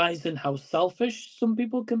realizing how selfish some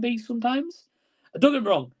people can be sometimes. Don't get me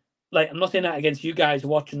wrong, like I'm not saying that against you guys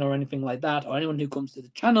watching or anything like that, or anyone who comes to the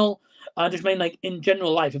channel. I just mean like in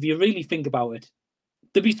general life, if you really think about it,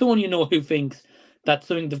 there'll be someone you know who thinks that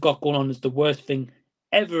something they've got going on is the worst thing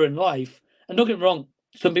ever in life. And don't get me wrong,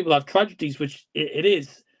 some people have tragedies, which it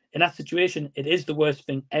is, in that situation, it is the worst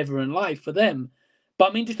thing ever in life for them. But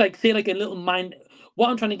I mean, just like say like a little what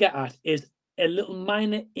I'm trying to get at is a little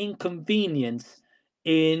minor inconvenience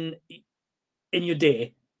in in your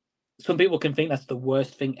day, some people can think that's the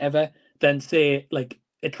worst thing ever. Then say like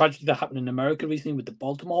a tragedy that happened in America recently with the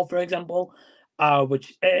Baltimore, for example,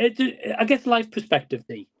 which I guess life perspective.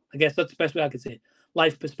 I guess that's the best way I could say it.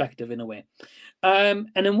 Life perspective in a way. And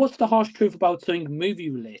then what's the harsh truth about something movie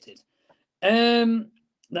related? That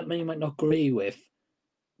you might not agree with.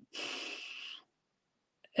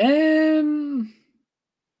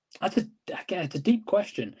 It's a deep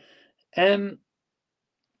question.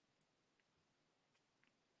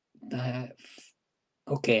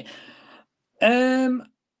 Okay.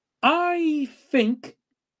 I think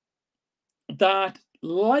that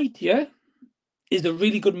Lightyear is a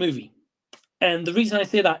really good movie, and the reason I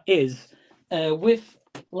say that is with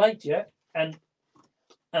Lightyear, and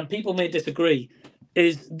people may disagree,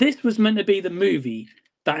 is this was meant to be the movie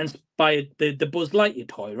that inspired the Buzz Lightyear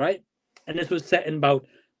toy, right? And this was set in about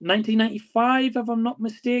 1995, if I'm not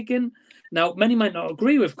mistaken. Now, many might not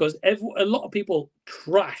agree with because a lot of people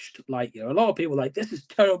trashed Lightyear. A lot of people were like, this is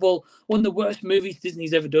terrible, one of the worst movies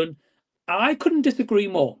Disney's ever done. I couldn't disagree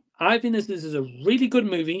more. I think this is a really good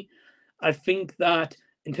movie. I think that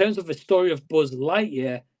in terms of the story of Buzz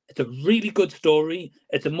Lightyear, it's a really good story.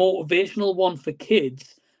 It's a motivational one for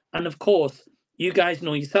kids. And of course, you guys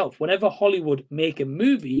know yourself, whenever Hollywood make a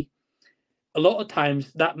movie, a lot of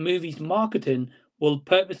times that movie's marketing will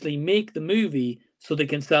purposely make the movie so they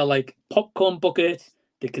can sell like popcorn buckets,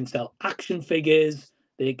 they can sell action figures,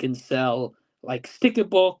 they can sell like sticker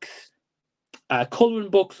books,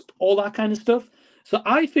 coloring books, all that kind of stuff. So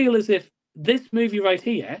I feel as if this movie right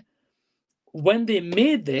here, when they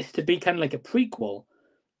made this to be kind of like a prequel,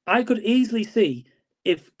 I could easily see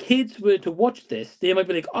if kids were to watch this, they might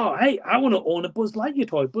be like, oh, hey, I want to own a Buzz Lightyear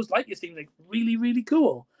toy. Buzz Lightyear seems like really, really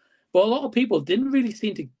cool. But a lot of people didn't really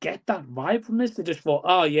seem to get that vibe from this. They just thought,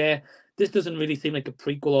 oh, yeah, this doesn't really seem like a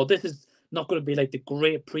prequel, or this is not going to be like the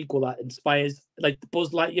great prequel that inspires like the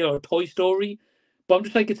Buzz Lightyear or Toy Story. But I'm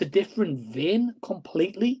just like, it's a different vein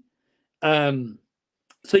completely. So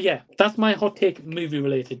yeah, that's my hot take movie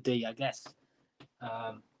related D, I guess.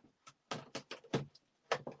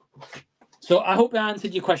 So I hope I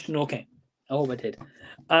answered your question okay. I hope I did.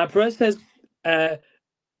 Perez says, got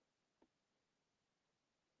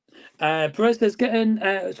to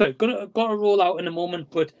roll out in a moment,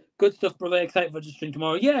 but good stuff, brother. Excited for the stream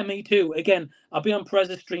tomorrow. Yeah, me too. Again, I'll be on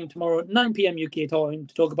Perez's stream tomorrow at 9 p.m. UK time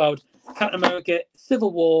to talk about Captain America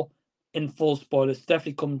Civil War in full spoilers.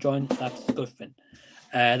 Definitely come join that discussion.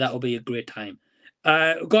 That will be a great time.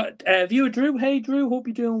 Got viewer Drew. Hey Drew, hope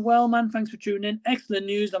you're doing well, man. Thanks for tuning in. Excellent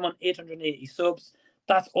news. I'm on 880 subs.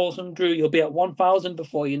 That's awesome, Drew. You'll be at 1,000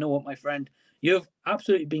 before you know it, my friend. You've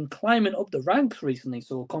absolutely been climbing up the ranks recently,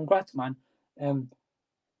 so congrats, man.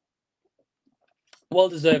 Well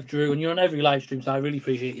deserved, Drew, and you're on every live stream, so I really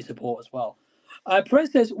appreciate your support as well.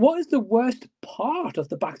 Perez says, what is the worst part of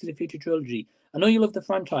the Back to the Future trilogy? I know you love the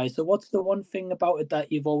franchise, so what's the one thing about it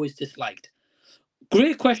that you've always disliked?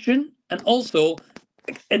 Great question, and also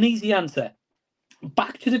an easy answer.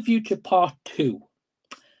 Back to the Future Part 2.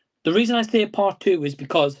 The reason I say Part 2 is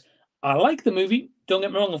because I like the movie. Don't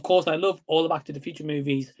get me wrong, of course, I love all the Back to the Future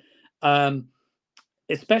movies,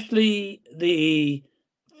 especially the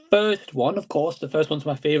first one, of course. The first one's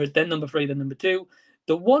my favourite, then number 3, then number 2.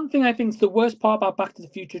 The one thing I think is the worst part about Back to the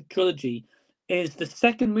Future trilogy is the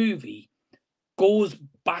second movie goes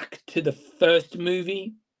back to the first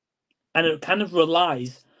movie, and it kind of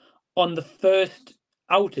relies on the first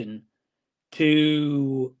outing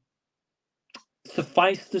to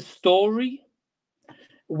suffice the story.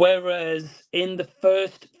 Whereas in the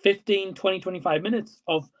first 15, 20, 25 minutes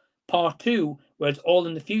of part 2, where it's all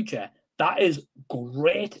in the future, that is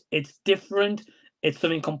great. It's different. It's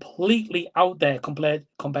something completely out there compared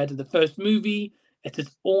to the first movie. It's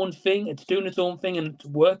its own thing. It's doing its own thing, and it's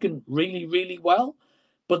working really, really well.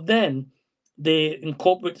 But then they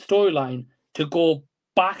incorporate the storyline to go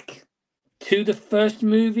back to the first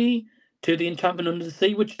movie, to the enchantment under the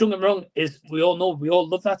sea, which, don't get me wrong, is, we all know, we all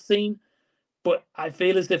love that scene. But I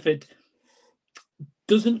feel as if it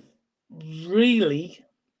doesn't really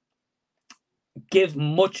give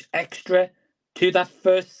much extra to that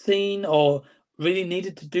first scene, or really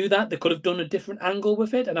needed to do that. They could have done a different angle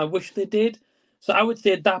with it, and I wish they did. So I would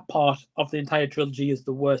say that part of the entire trilogy is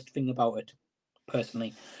the worst thing about it,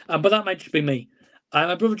 personally. But that might just be me.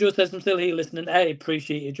 My brother Joe says, I'm still here listening. I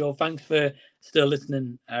appreciate you, Joe. Thanks for still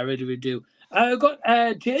listening. I really, really do. I've got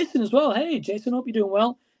Jason as well. Hey, Jason, hope you're doing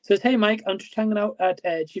well. Says, hey, Mike, I'm just hanging out at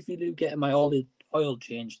Jiffy Lube getting my oil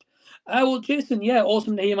changed. Well, Jason, yeah,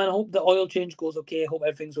 awesome to hear, man. I hope the oil change goes okay. I hope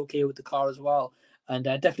everything's okay with the car as well. And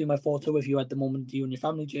definitely my thoughts are with you at the moment, you and your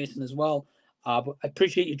family, Jason, as well. But I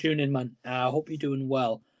appreciate you tuning in, man. I hope you're doing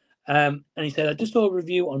well. And he said, I just saw a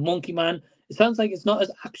review on Monkey Man. It sounds like it's not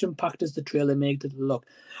as action-packed as the trailer made it look.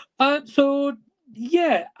 So,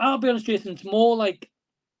 yeah, I'll be honest, Jason, it's more like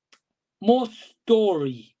more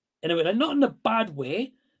story in a way, like not in a bad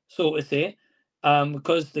way, so to say,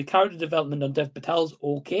 because the character development on Dev Patel's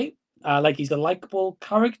okay. Like he's a likable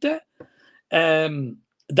character.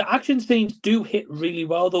 The action scenes do hit really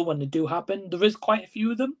well though when they do happen. There is quite a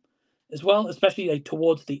few of them as well, especially like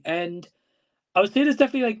towards the end. I would say there's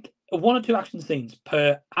definitely like one or two action scenes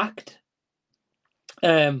per act.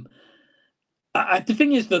 The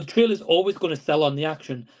thing is, the trailer's always going to sell on the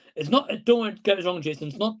action. It's not. Don't get us wrong, Jason.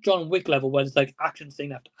 It's not John Wick level where it's like action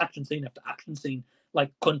scene after action scene after action scene,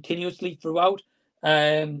 like continuously throughout.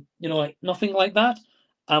 Like nothing like that.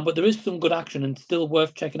 But there is some good action and still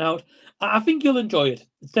worth checking out. I think you'll enjoy it.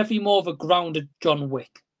 It's definitely more of a grounded John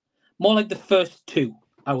Wick, more like the first two,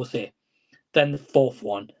 I will say, than the fourth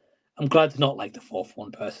one. I'm glad it's not like the fourth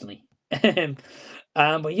one personally.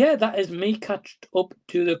 But yeah, that is me catched up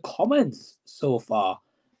to the comments so far,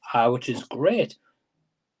 which is great.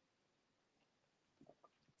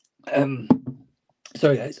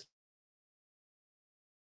 Sorry guys.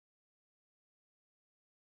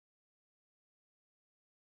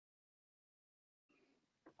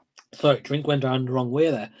 Sorry, drink went down the wrong way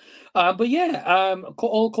there. But yeah,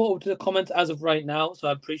 all caught up to the comments as of right now, so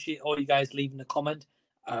I appreciate all you guys leaving a comment.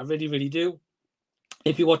 I really, really do.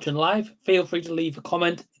 If you're watching live, feel free to leave a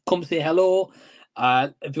comment. Come say hello.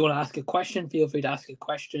 If you want to ask a question, feel free to ask a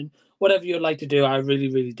question. Whatever you'd like to do, I really,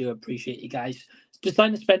 really do appreciate you guys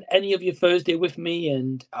deciding to spend any of your Thursday with me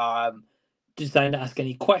and deciding to ask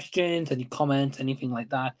any questions, any comments, anything like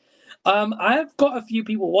that. I've got a few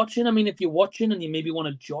people watching. I mean, if you're watching and you maybe want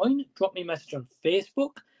to join, drop me a message on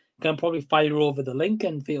Facebook. You can probably fire over the link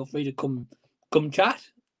and feel free to come chat.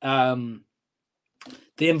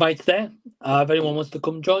 The invite's there. If anyone wants to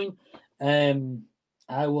come join,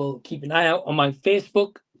 I will keep an eye out on my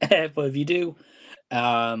Facebook for if you do.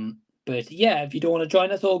 But yeah, if you don't want to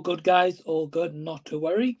join us, all good, guys. All good, not to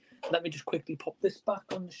worry. Let me just quickly pop this back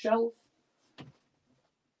on the shelf.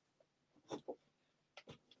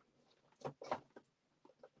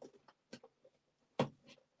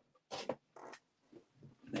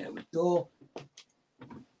 There we go.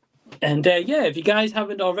 And yeah, if you guys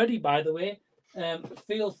haven't already, by the way,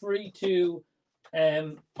 feel free to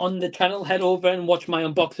on the channel head over and watch my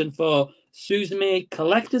unboxing for Suzume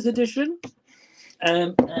Collector's Edition,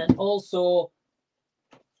 and also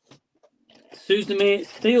Suzume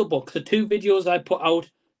Steelbook. So 2 videos I put out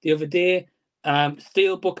the other day,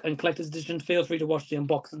 Steelbook and Collector's Edition. Feel free to watch the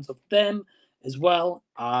unboxings of them as well.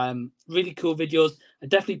 Really cool videos. I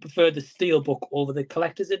definitely prefer the Steelbook over the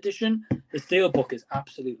Collector's Edition. The Steelbook is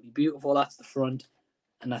absolutely beautiful. That's the front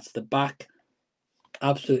and that's the back.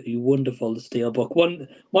 Absolutely wonderful, the Steelbook. One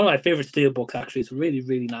of my favorite Steelbooks, actually. It's really,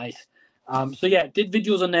 really nice. So yeah, did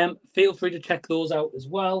videos on them. Feel free to check those out as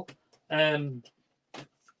well. In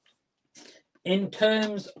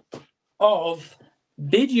terms of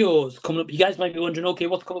videos coming up, you guys might be wondering, okay,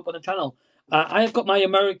 what's coming up on the channel? I have got my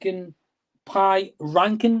American Pie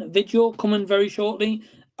ranking video coming very shortly.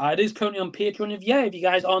 It is currently on Patreon. If you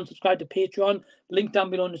guys aren't subscribed to Patreon, link down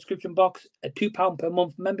below in the description box. £2 per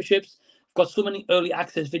month memberships. I've got so many early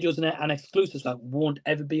access videos in it and exclusives that won't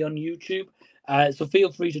ever be on YouTube. So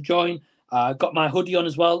feel free to join. Got my hoodie on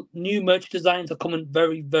as well. New merch designs are coming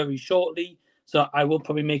very, very shortly. So I will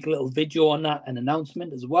probably make a little video on that, an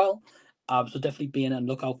announcement as well. So definitely be in and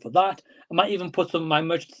look out for that. I might even put some of my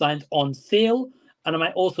merch designs on sale. And I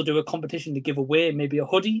might also do a competition to give away maybe a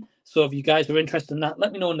hoodie. So if you guys are interested in that,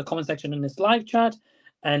 let me know in the comment section in this live chat.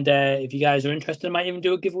 And if you guys are interested, I might even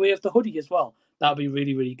do a giveaway of the hoodie as well. That would be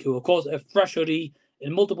really, really cool. Of course, a fresh hoodie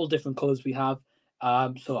in multiple different colors we have.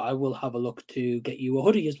 So I will have a look to get you a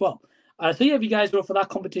hoodie as well. So yeah, if you guys are up for that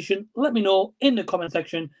competition, let me know in the comment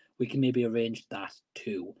section. We can maybe arrange that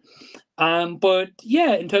too. But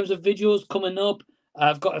yeah, in terms of videos coming up,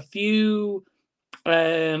 I've got a few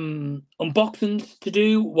unboxings to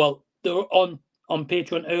do. Well, they're on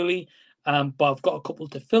Patreon early, but I've got a couple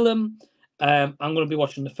to film. I'm going to be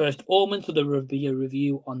watching the first Omen, so there will be a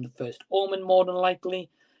review on the first Omen more than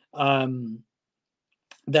likely. There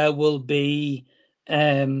will be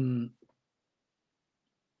maybe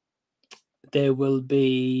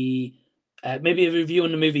a review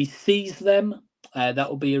on the movie Seize Them. That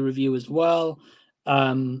will be a review as well.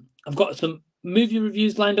 I've got some movie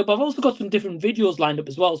reviews lined up. I've also got some different videos lined up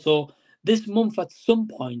as well. So this month at some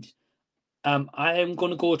point, I am going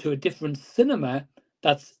to go to a different cinema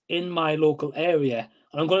that's in my local area,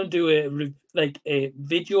 and I'm going to do a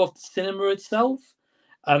video of the cinema itself.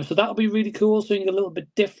 So that'll be really cool. Something a little bit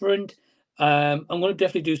different. I'm going to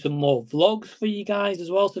definitely do some more vlogs for you guys as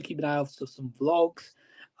well, so keep an eye out for some vlogs.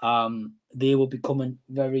 They will be coming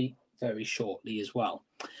very, very shortly as well.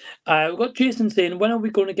 We've got Jason saying, when are we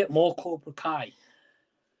going to get more Cobra Kai?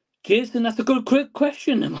 Jason, that's a quick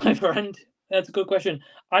question, my friend. That's a good question.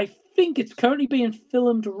 I think it's currently being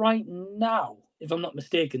filmed right now, if I'm not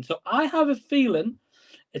mistaken. So I have a feeling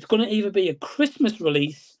it's going to either be a Christmas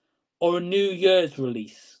release or a New Year's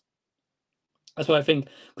release. That's what I think.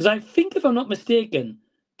 Because I think, if I'm not mistaken,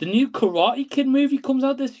 the new Karate Kid movie comes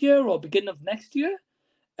out this year or beginning of next year.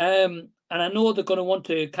 And I know they're going to want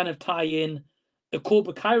to kind of tie in a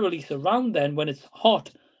Cobra Kai release around then when it's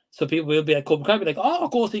hot. So people will be like, Cobra Kai, be like, oh, I'll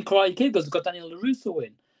go see Karate Kid because it's got Daniel LaRusso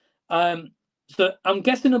in. So I'm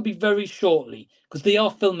guessing it'll be very shortly because they are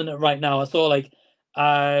filming it right now. I saw like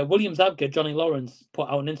Williams advocate Johnny Lawrence put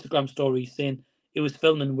out an Instagram story saying it was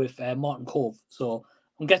filming with Martin Cove. So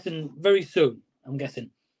I'm guessing very soon. I'm guessing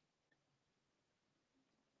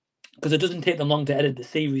because it doesn't take them long to edit the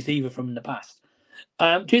series either from in the past.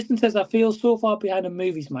 Jason says, I feel so far behind on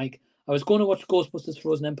movies, Mike. I was going to watch Ghostbusters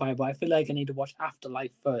Frozen Empire, but I feel like I need to watch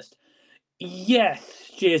Afterlife first.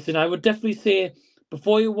 Yes, Jason, I would definitely say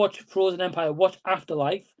before you watch Frozen Empire, watch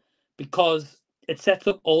Afterlife because it sets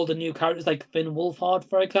up all the new characters like Finn Wolfhard,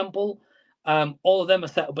 for example. All of them are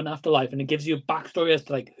set up in Afterlife, and it gives you a backstory as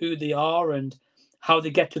to like who they are and how they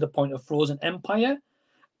get to the point of Frozen Empire.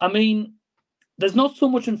 I mean, there's not so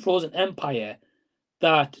much in Frozen Empire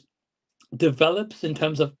that develops in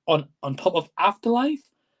terms of on top of Afterlife,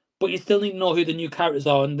 but you still need to know who the new characters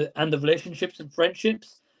are and the relationships and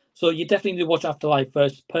friendships. So you definitely need to watch Afterlife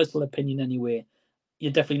first. Personal opinion, anyway.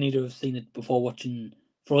 You definitely need to have seen it before watching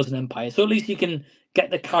Frozen Empire. So at least you can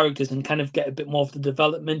get the characters and kind of get a bit more of the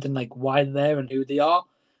development and like why they're there and who they are.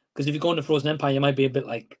 Because if you go into Frozen Empire, you might be a bit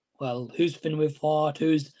like, well, who's Finn Wolfhard?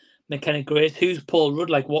 Who's McKenna Grace? Who's Paul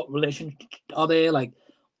Rudd? Like, what relation are they? Like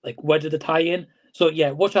where did they tie in? So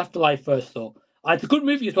yeah, watch Afterlife first though. It's a good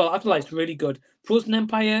movie as well. Afterlife's really good. Frozen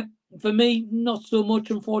Empire, for me, not so much,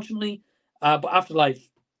 unfortunately. But Afterlife,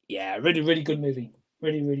 yeah, really, really good movie.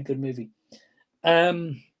 Really, really good movie.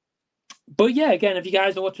 But yeah, again, if you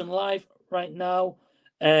guys are watching live right now,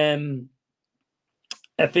 feel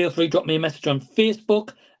free to drop me a message on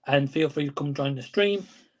Facebook and feel free to come join the stream.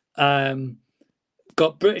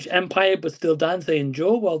 Got British Empire, but still Dan saying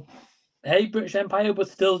Joe. Well, hey, British Empire, but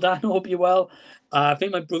still Dan. Hope you're well. I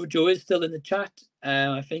think my brother Joe is still in the chat.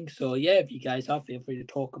 I think so. Yeah, if you guys are, feel free to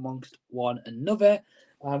talk amongst one another.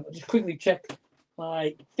 I'll just quickly check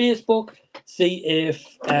my Facebook, see if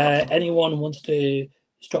anyone wants to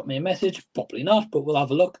just drop me a message. Probably not, but we'll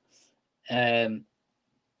have a look. Let's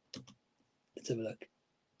have a look.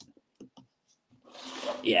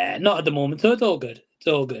 Yeah, not at the moment, so it's all good. It's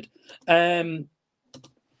all good. Have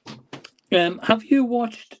you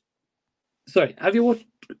watched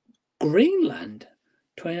Greenland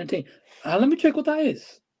 2019? Let me check what that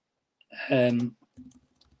is.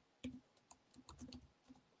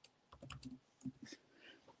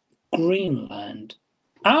 Greenland.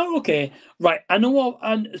 Oh, okay. Right. I know what,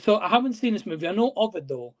 and so I haven't seen this movie. I know of it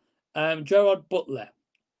though. Gerard Butler.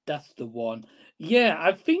 That's the one. Yeah,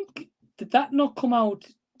 I think, did that not come out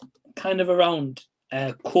kind of around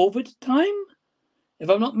COVID time? If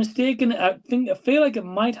I'm not mistaken, I feel like it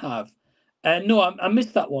might have. No, I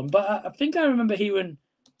missed that one, but I think I remember hearing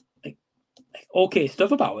like okay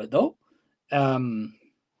stuff about it though.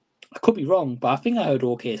 I could be wrong, but I think I heard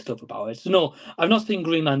okay stuff about it. So no, I've not seen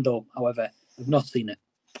Greenland though. However, I've not seen it.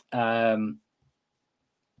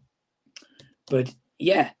 But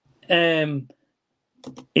yeah,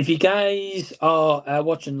 if you guys are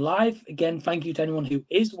watching live, again, thank you to anyone who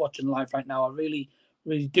is watching live right now. I really,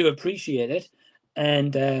 really do appreciate it.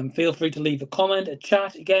 And feel free to leave a comment, a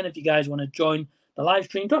chat. Again, if you guys want to join the live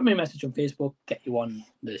stream, drop me a message on Facebook, get you on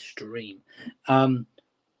the stream.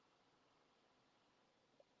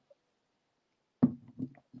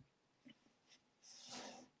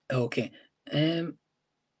 Okay. I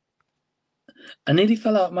nearly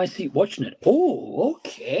fell out of my seat watching it. Oh,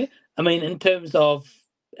 okay. I mean, in terms of,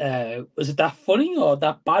 was it that funny or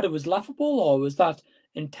that bad it was laughable, or was that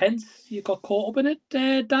intense you got caught up in it,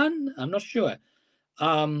 Dan? I'm not sure.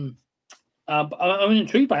 I'm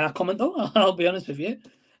intrigued by that comment, though. I'll be honest with you.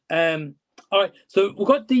 All right, so we've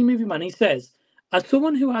got D Movie Man. He says, as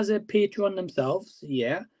someone who has a Patreon themselves,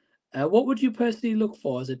 yeah, what would you personally look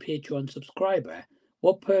for as a Patreon subscriber?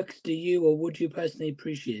 What perks do you or would you personally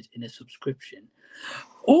appreciate in a subscription?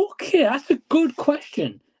 Okay, that's a good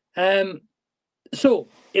question. So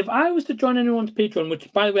if I was to join anyone's Patreon,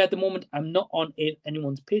 which by the way at the moment I'm not on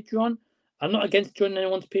anyone's Patreon, I'm not against joining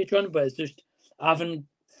anyone's Patreon, but it's just I haven't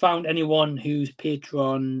found anyone whose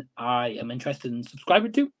Patreon I am interested in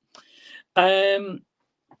subscribing to.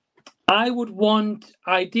 I would want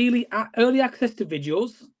ideally early access to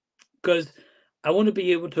videos, because I want to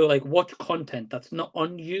be able to like watch content that's not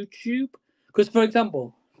on YouTube. Because, for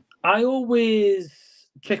example, I always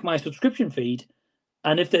check my subscription feed,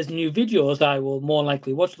 and if there's new videos, I will more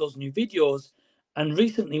likely watch those new videos. And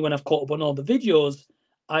recently, when I've caught up on all the videos,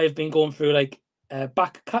 I've been going through like a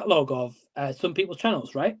back catalogue of some people's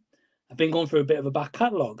channels, right? I've been going through a bit of a back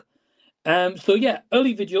catalogue. So yeah,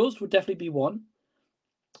 early videos would definitely be one.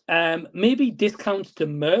 Maybe discounts to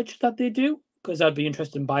merch that they do, because I'd be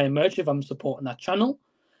interested in buying merch if I'm supporting that channel.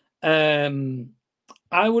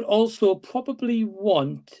 I would also probably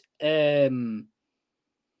want like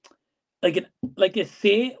a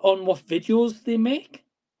say on what videos they make.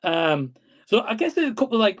 So I guess there's a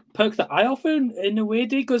couple of like perks that I offer in a way,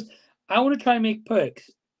 because I want to try and make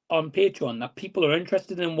perks on Patreon that people are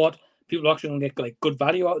interested in, what people are actually going to get like good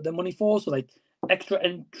value out of their money for. So like extra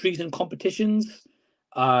entries in competitions,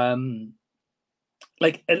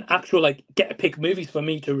 like an actual like get to pick movies for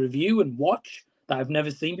me to review and watch that I've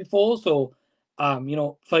never seen before. So you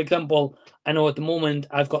know, for example, I know at the moment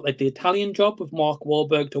I've got like The Italian Job with Mark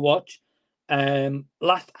Wahlberg to watch,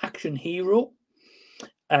 Last Action Hero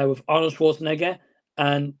with Arnold Schwarzenegger,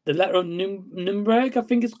 and The Letter of Nuremberg, I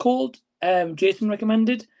think it's called. Jason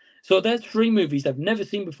recommended. So there's 3 movies I've never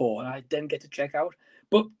seen before, and I didn't get to check out.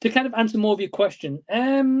 But to kind of answer more of your question,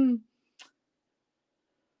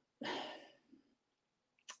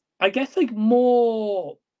 I guess like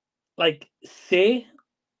more like say,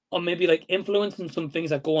 or maybe like influencing some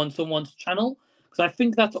things that go on someone's channel, because I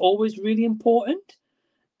think that's always really important.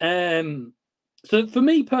 So for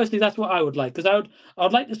me personally, that's what I would like, because I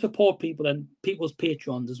would like to support people and people's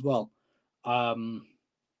Patreons as well.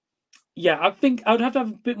 Yeah, I think I would have to have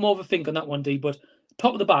a bit more of a think on that one, D. But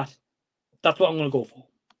top of the bat, that's what I'm going to go for.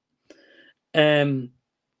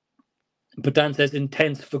 But Dan says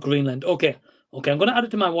intense for Greenland. Okay, I'm going to add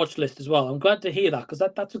it to my watch list as well. I'm glad to hear that, because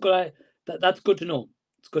that's a good that's good to know.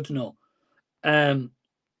 It's good to know.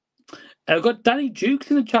 I've got Danny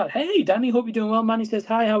Jukes in the chat. Hey, Danny, hope you're doing well, man. He says,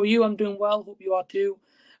 hi, how are you? I'm doing well. Hope you are too.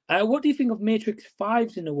 What do you think of Matrix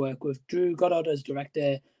 5's in the work with Drew Goddard as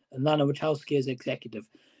director and Lana Wachowski as executive?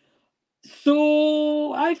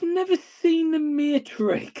 So, I've never seen The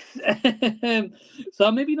Matrix. So,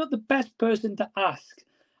 I'm maybe not the best person to ask.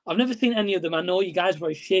 I've never seen any of them. I know you guys are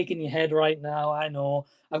very shaking your head right now. I know.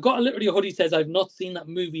 I've got literally a hoodie says I've not seen that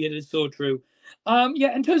movie. It is so true.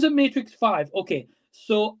 Yeah, in terms of Matrix 5, okay.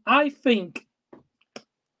 So I think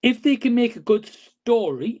if they can make a good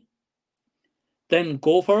story, then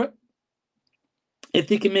go for it. If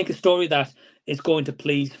they can make a story that is going to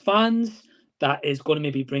please fans, that is going to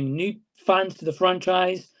maybe bring new fans to the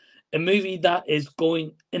franchise, a movie that is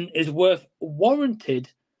going and is worth warranted,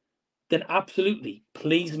 then absolutely,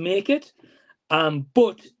 please make it.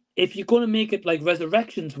 But if you're going to make it like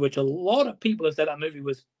Resurrections, which a lot of people have said that movie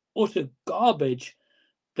was utter garbage,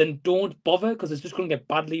 then don't bother, because it's just going to get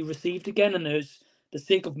badly received again, and there's the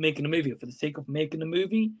sake of making a movie, for the sake of making a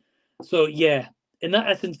movie. So yeah, in that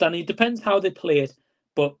essence, Danny, it depends how they play it.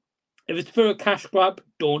 But if it's for a cash grab,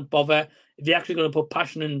 don't bother. If you're actually going to put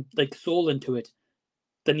passion and like soul into it,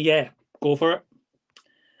 then yeah, go for it.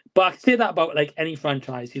 But I can say that about like any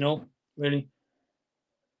franchise, you know, really.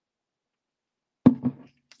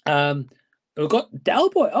 We've got Del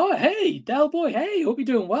Boy. Oh, hey, Del Boy. Hey, hope you're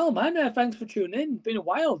doing well, man. Thanks for tuning in. Been a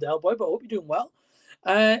while, Del Boy, but I hope you're doing well.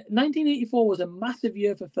 1984 was a massive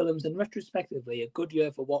year for films and retrospectively a good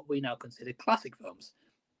year for what we now consider classic films.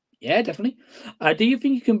 Yeah, definitely. Do you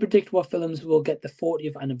think you can predict what films will get the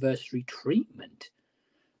 40th anniversary treatment?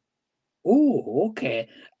 Oh, okay.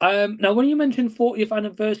 Now, when you mention 40th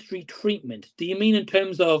anniversary treatment, do you mean in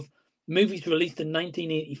terms of movies released in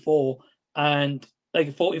 1984 and like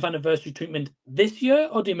a 40th anniversary treatment this year,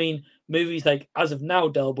 or do you mean movies like as of now,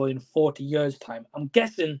 Del Boy, in 40 years' time? I'm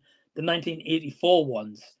guessing the 1984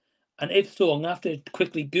 ones. And if so, I'm gonna have to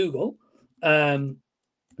quickly Google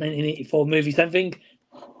 1984 movies. I think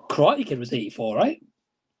Karate Kid was 84, right?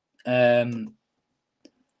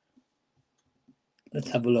 Let's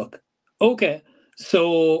have a look. Okay,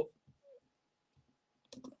 so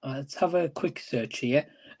let's have a quick search here.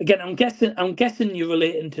 Again, I'm guessing you're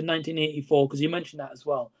relating to 1984 because you mentioned that as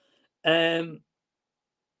well.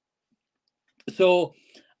 So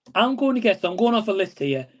I'm going to guess. I'm going off a list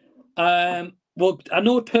here. Well, I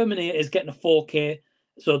know Terminator is getting a 4K,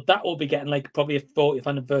 so that will be getting like probably a 40th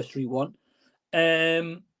anniversary one.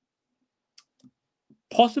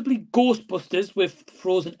 Possibly Ghostbusters with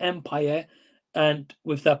Frozen Empire and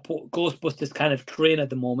with that Ghostbusters kind of train at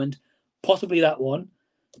the moment. Possibly that one.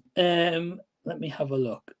 Let me have a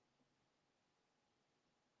look.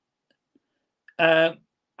 I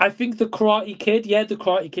think the Karate Kid, the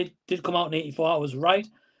Karate Kid did come out in '84. I was right.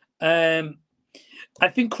 I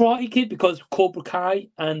think Karate Kid, because Cobra Kai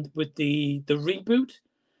and with the reboot,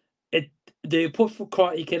 they put for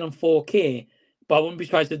Karate Kid on 4K, but I wouldn't be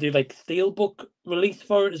surprised to do like Steelbook release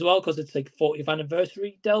for it as well, because it's like 40th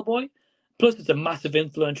anniversary Del Boy. Plus, it's a massive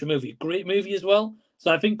influential movie, great movie as well.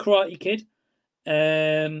 So I think Karate Kid.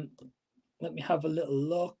 Let me have a little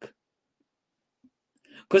look,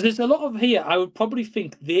 because there's a lot of here. I would probably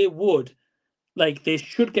think they would. Like, they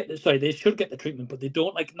should get the treatment, but they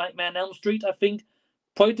don't. Like Nightmare on Elm Street, I think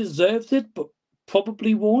probably deserves it, but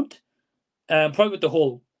probably won't. Probably with the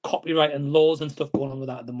whole copyright and laws and stuff going on with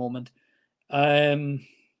that at the moment. I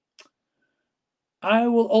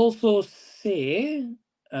will also say,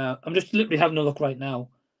 I'm just literally having a look right now.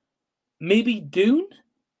 Maybe Dune.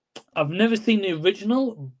 I've never seen the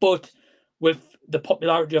original, but with the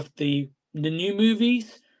popularity of the new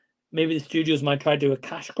movies, maybe the studios might try to do a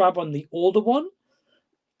cash grab on the older one.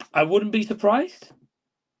 I wouldn't be surprised.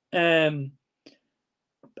 Again,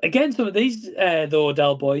 some of these, though,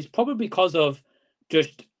 Del Boys, probably because of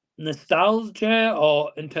just nostalgia,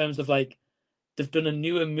 or in terms of like they've done a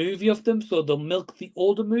newer movie of them, so they'll milk the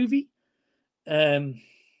older movie. So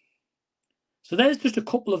there's just a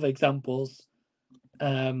couple of examples.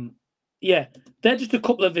 They're just a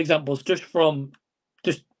couple of examples just from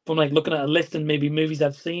like looking at a list and maybe movies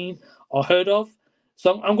I've seen or heard of.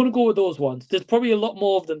 So I'm going to go with those ones. There's probably a lot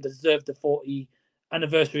more of them that deserve the 40th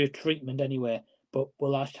anniversary of treatment anyway, but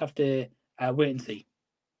we'll have to wait and see.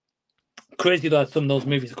 Crazy that some of those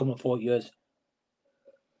movies are coming up 40 years.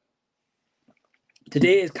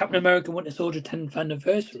 Today is Captain America Winter Soldier 10th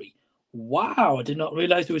anniversary. Wow, I did not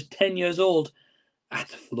realize it was 10 years old.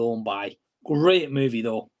 That's flown by. Great movie,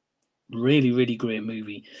 though. Really, really great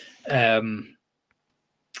movie.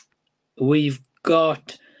 We've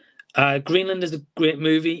got Greenland is a great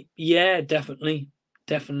movie. Yeah, definitely.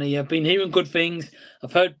 I've been hearing good things.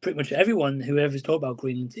 I've heard pretty much everyone who ever's talked about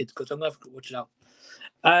Greenland. It's good, so I'm going to have to watch it out.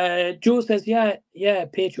 Joe says, yeah,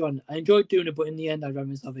 Patreon. I enjoyed doing it, but in the end, I found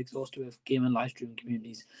myself exhausted with game and live streaming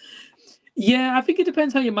communities. Yeah, I think it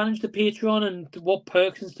depends how you manage the Patreon and what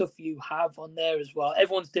perks and stuff you have on there as well.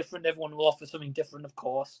 Everyone's different. Everyone will offer something different, of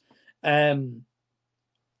course. For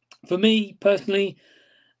me, personally,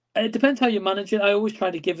 it depends how you manage it. I always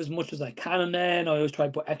try to give as much as I can on there, and I always try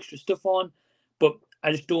to put extra stuff on, but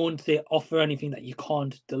I just don't offer anything that you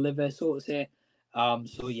can't deliver, so to say.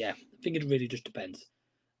 So yeah, I think it really just depends.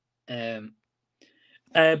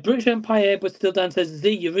 British Empire, but still Dan says, Z,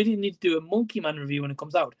 you really need to do a Monkey Man review when it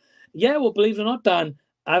comes out. Yeah, well, believe it or not, Dan,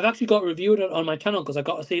 I've actually got a review of it on my channel because I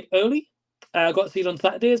got to see it early. I got to see it on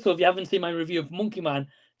Saturday, so if you haven't seen my review of Monkey Man,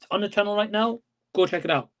 it's on the channel right now. Go check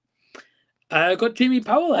it out. I got Jamie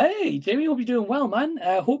Powell. Hey, Jamie, hope you're doing well, man.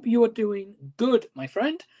 Hope you are doing good, my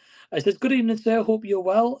friend. I says, good evening, sir. Hope you're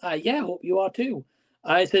well. Yeah, hope you are too.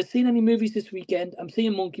 I says, seen any movies this weekend? I'm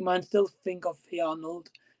seeing Monkey Man. Still think of Hey Arnold.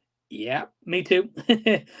 Yeah, me too.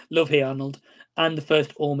 Love Hey Arnold and The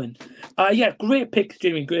First Omen. Yeah, great picks,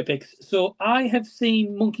 Jamie. Great picks. So I have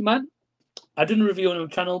seen Monkey Man. I didn't review on my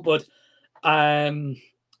channel, but if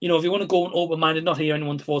you want to go and open-minded, not hear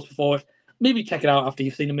anyone's thoughts before it, maybe check it out after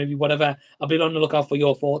you've seen the movie, whatever. I'll be on the lookout for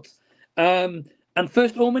your thoughts. And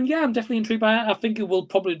First Omen, yeah, I'm definitely intrigued by it. I think it will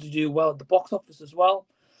probably do well at the box office as well.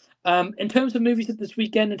 In terms of movies this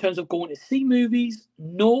weekend, in terms of going to see movies,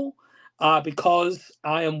 no, because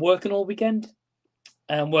I am working all weekend.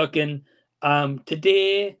 I'm working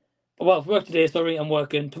today. Well, work today, sorry. I'm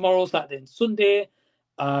working tomorrow, Saturday and Sunday,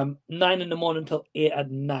 9 in the morning till 8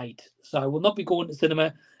 at night. So I will not be going to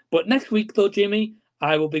cinema. But next week, though, Jamie,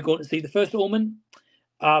 I will be going to see The First Omen.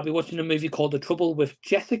 I'll be watching a movie called The Trouble with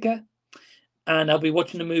Jessica. And I'll be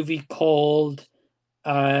watching a movie called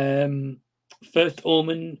First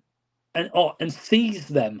Omen and Seize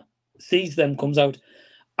Them. Seize Them comes out.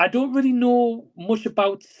 I don't really know much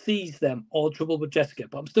about Seize Them or Trouble with Jessica,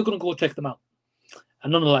 but I'm still going to go check them out.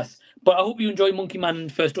 And nonetheless, but I hope you enjoy Monkey Man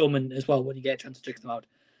and First Omen as well when you get a chance to check them out.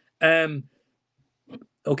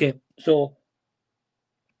 Okay, so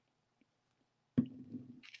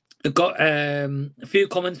I've got a few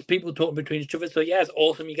comments, people talking between each other. So yeah, it's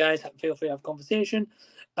awesome, you guys. Feel free to have a conversation.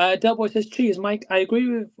 Delboy says, cheers, Mike. I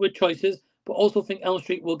agree with choices, but also think Elm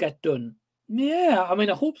Street will get done. Yeah, I mean,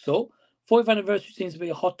 I hope so. 40th anniversary seems to be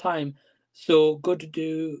a hot time. So good to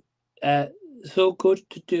do a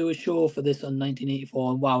show for this on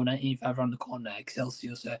 1984. And wow, 1985 around the corner.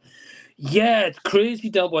 Excelsior, sir. Yeah, it's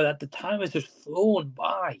crazy, Delboy, that the time has just flown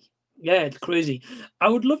by. Yeah, it's crazy. I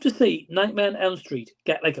would love to see Nightmare on Elm Street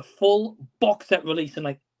get like a full box set release and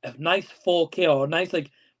like a nice 4K or a nice like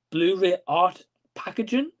Blu-ray art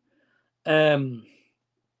packaging. Um,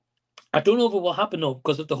 I don't know if it will happen though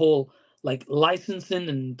because of the whole like licensing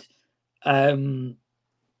and um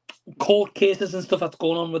court cases and stuff that's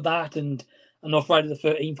going on with that, and I know Friday the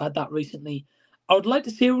 13th had that recently. I would like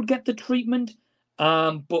to see it would get the treatment,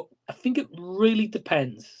 but I think it really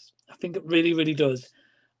depends. I think it really, really does.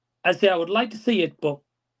 I say I would like to see it, but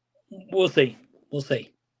we'll see. We'll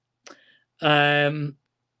see. Got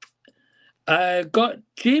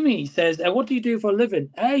Jamie says, "What do you do for a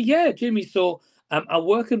living?" Yeah, Jamie. So, I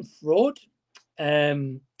work in fraud.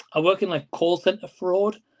 I work in like call center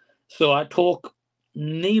fraud. So I talk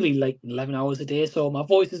nearly like 11 hours a day. So my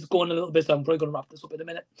voice is going a little bit. So I'm probably going to wrap this up in a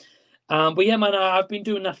minute. But yeah, man, I've been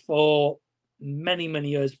doing that for many, many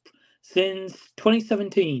years since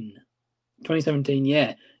 2017. 2017,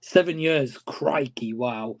 yeah, 7 years. Crikey,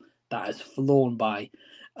 wow, that has flown by.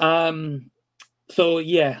 So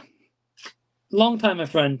yeah, long time, my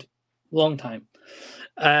friend, long time.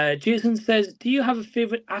 Jason says, "Do you have a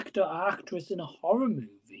favorite actor or actress in a horror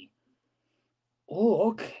movie?" Oh,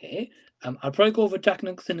 okay. I'd probably go for Jack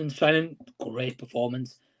Nicholson in Shining, great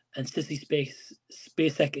performance, and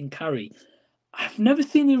Spacek in Carrie. I've never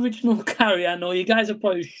seen the original Carrie. I know you guys are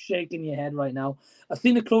probably shaking your head right now. I've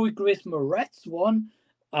seen the Chloe Grace Moretz one,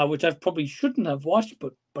 which I probably shouldn't have watched,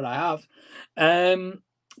 but I have.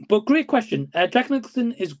 But great question. Jack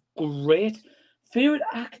Nicholson is great. Favorite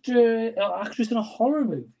actor or actress in a horror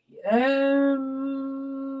movie?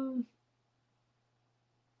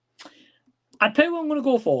 I'd tell you what I'm going to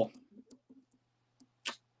go for.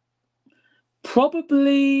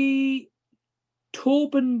 Probably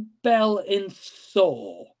Tobin Bell in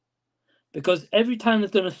Saw. Because every time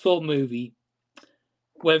they've done a Saw movie,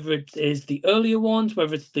 whether it is the earlier ones,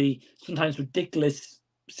 whether it's the sometimes ridiculous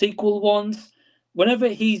sequel ones, whenever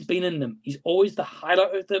he's been in them, he's always the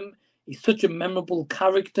highlight of them. He's such a memorable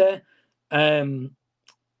character. I've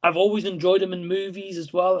always enjoyed him in movies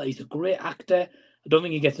as well. He's a great actor. I don't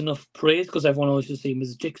think he gets enough praise because everyone always just sees him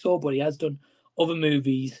as a Jigsaw, but he has done other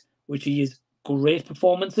movies which he is great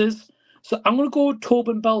performances. So I'm going to go with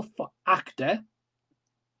Tobin Bell for actor.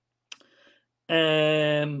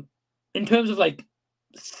 In terms of like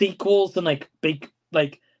sequels and like big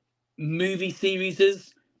like movie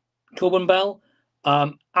series, Tobin Bell.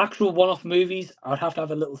 Actual one-off movies, I'd have to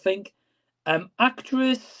have a little think.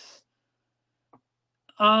 Actress,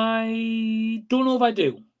 I don't know if I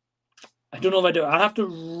do. I'd have to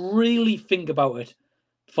really think about it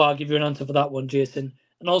before I give you an answer for that one, Jason.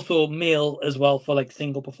 And also male as well for like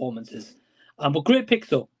single performances. But great picks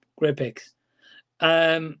though. Great picks.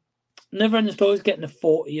 Never Ending Story's getting a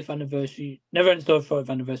 40th anniversary. Never Ending Story 40th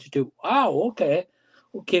anniversary too. Wow, okay.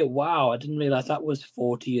 Okay, wow. I didn't realise that was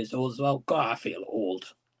 40 years old as well. God, I feel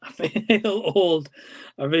old. I feel old.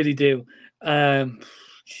 I really do.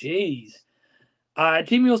 Jeez.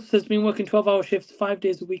 Jimmy also says been working 12-hour shifts 5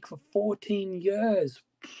 days a week for 14 years.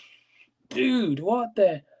 Dude, what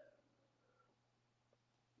the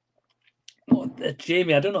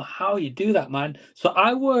Jamie, I don't know how you do that, man. So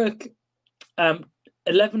I work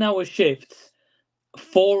 11-hour shifts,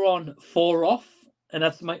 4 on, 4 off, and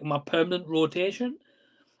that's my permanent rotation.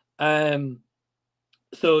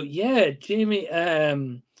 So yeah, Jamie, I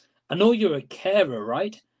know you're a carer,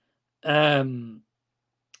 right?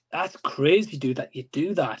 That's crazy, dude, that you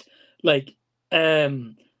do that. Like, I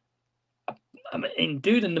mean,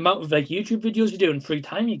 dude, and the amount of like YouTube videos you do and free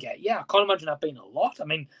time you get, yeah, I can't imagine that being a lot. I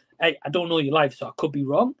mean, I don't know your life, so I could be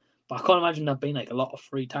wrong, but I can't imagine that being like a lot of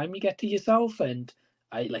free time you get to yourself and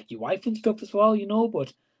I like your wife and stuff as well, you know.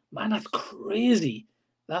 But man, that's crazy.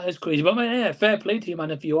 That is crazy. But man, yeah, fair play to you,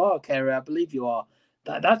 man. If you are a carer, I believe you are.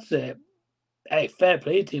 That's a hey, fair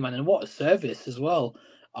play to you, man, and what a service as well.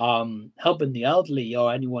 Helping the elderly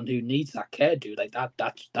or anyone who needs that care, dude, like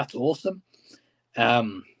that's awesome.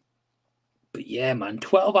 But yeah, man,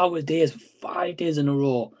 12-hour days, 5 days in a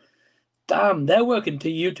row. Damn, they're working to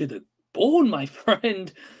you to the bone, my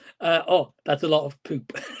friend. Oh, that's a lot of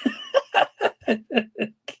poop.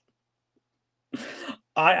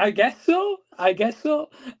 I guess so. I guess so.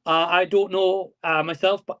 I don't know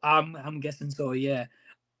myself, but I'm guessing so. Yeah.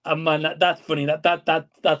 Man, that's funny.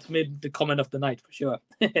 That's made the comment of the night for sure.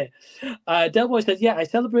 Delboy says, yeah, I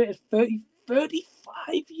celebrated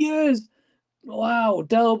 35 years. Wow,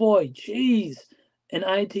 Delboy, jeez. And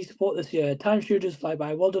IT support this year. Time shooters fly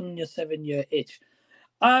by. Well done on your 7-year itch.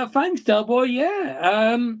 Thanks, Delboy.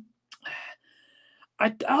 Yeah.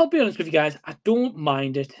 I'll be honest with you guys. I don't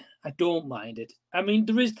mind it. I mean,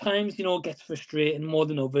 there is times, it gets frustrating more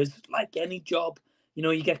than others. Like any job, You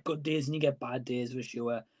know, you get good days and you get bad days for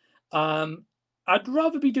sure. I'd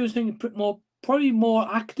rather be doing something probably more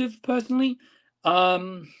active personally.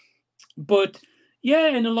 But yeah,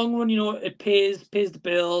 in the long run, you know, it pays the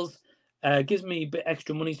bills, gives me a bit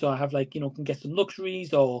extra money, so I have like, you know, can get some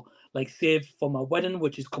luxuries or like save for my wedding,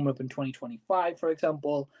 which is coming up in 2025, for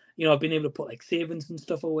example. You know, I've been able to put like savings and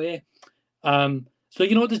stuff away. So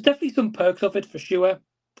you know, there's definitely some perks of it for sure.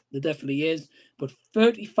 There definitely is. But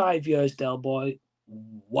 35 years, Del Boy,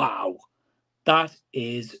 wow, that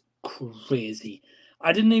is crazy.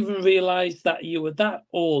 I didn't even realize that you were that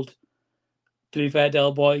old, to be fair,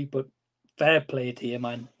 Del Boy, but fair play to you,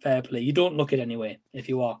 man. Fair play. You don't look it anyway, if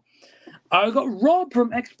you are. I got Rob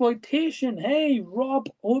from Exploitation. Hey, Rob,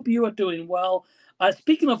 hope you are doing well.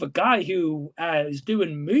 Speaking of a guy who is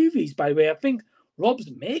doing movies, by the way, I think Rob's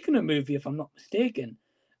making a movie, if I'm not mistaken,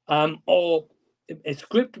 or a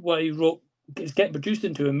script where he wrote is getting produced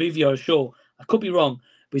into a movie or a show. I could be wrong,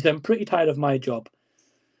 but he said, I'm pretty tired of my job.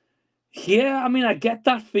 Yeah, I mean, I get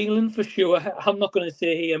that feeling for sure. I'm not going to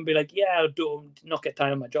sit here and be like, yeah, I do not get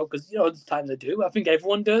tired of my job, because, you know, there's times I do. I think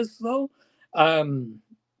everyone does, though. I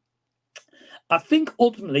think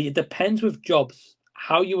ultimately it depends with jobs,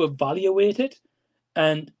 how you evaluate it.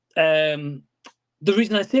 And the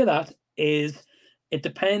reason I say that is it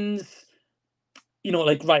depends, you know,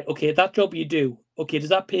 like, right, okay, that job you do, okay, does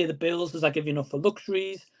that pay the bills? Does that give you enough for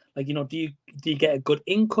luxuries? Like, you know, do you get a good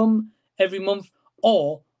income every month?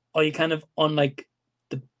 Or are you kind of on like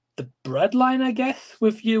the breadline, I guess,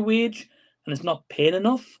 with your wage, and it's not paying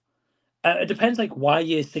enough? It depends, like, why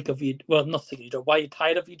you're sick of your, well, not sick of your job, why you're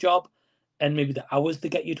tired of your job, and maybe the hours to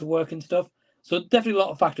get you to work and stuff. So definitely a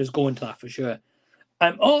lot of factors go into that for sure.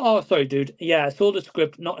 Sorry, dude. Yeah, I sold a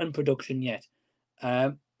script, not in production yet.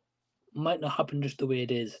 Might not happen just the way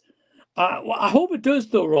it is. Well, I hope it does,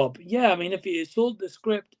 though, Rob. Yeah, I mean, if you sold the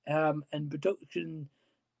script and production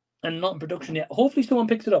and not in production yet, hopefully someone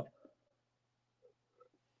picks it up.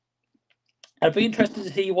 I'd be interested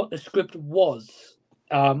to see what the script was.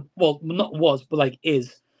 Well, not was, but like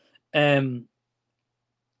is. And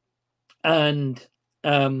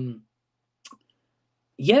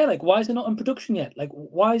yeah, like, why is it not in production yet? Like,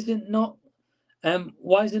 why is it not done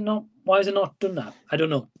that? I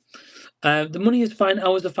don't know. The money is fine,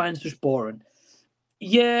 hours are fine, it's just boring.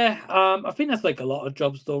 Yeah, I think that's like a lot of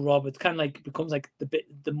jobs though, Rob. It's kind of like becomes like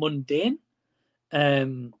the mundane.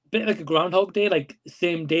 Bit like a Groundhog Day, like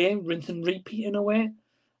same day, rinse and repeat in a way.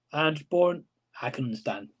 And just boring. I can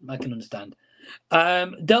understand.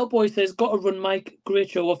 Del Boy says, got to run, Mike. Great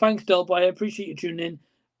show. Well, thanks, Del Boy. I appreciate you tuning in.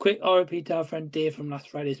 Quick RIP to our friend Dave from last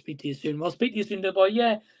Friday. Speak to you soon. Well, speak to you soon, Del Boy.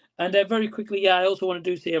 Yeah. And very quickly, yeah, I also want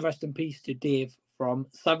to say a rest in peace to Dave from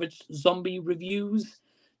Savage Zombie Reviews.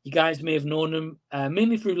 You guys may have known him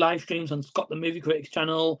mainly through live streams on Scott the Movie Critics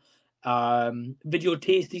channel, Video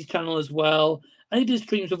Tasties channel as well. And he did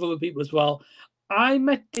streams with other people as well. I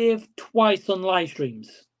met Dave twice on live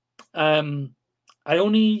streams. I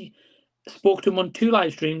only spoke to him on 2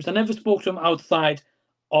 live streams. I never spoke to him outside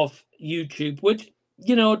of YouTube, which,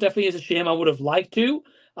 you know, definitely is a shame. I would have liked to.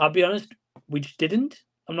 I'll be honest, we just didn't.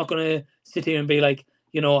 I'm not going to sit here and be like,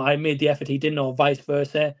 you know, I made the effort, he didn't, or vice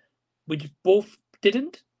versa. We just both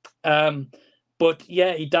didn't. But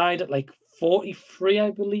yeah, he died at like 43,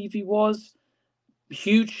 I believe he was.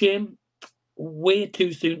 Huge shame. Way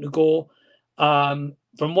too soon to go. From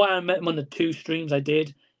what I met him on the 2 streams I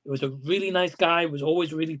did, it was a really nice guy. Was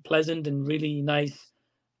always really pleasant and really nice.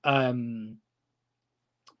 Really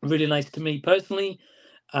nice to me personally.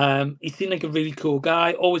 He seemed like a really cool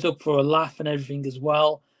guy. Always up for a laugh and everything as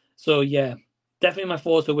well. So yeah, definitely my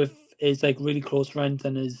thoughts are with his like really close friends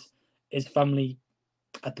and his family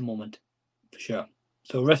at the moment, for sure.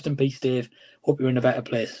 So rest in peace, Dave. Hope you're in a better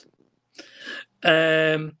place.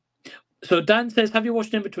 So Dan says, have you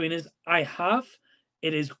watched In-Betweeners? I have.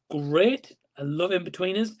 It is great. I love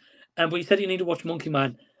In-Betweeners. But he said you need to watch Monkey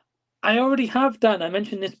Man. I already have, Dan. I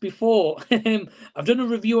mentioned this before. I've done a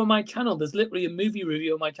review on my channel. There's literally a movie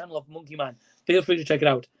review on my channel of Monkey Man. Feel free to check it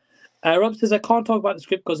out. Rob says, I can't talk about the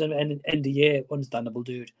script because of end of year. Understandable,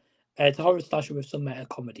 dude. It's a horror slasher with some meta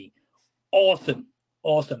comedy. Awesome.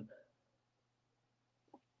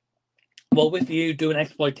 Well, with you doing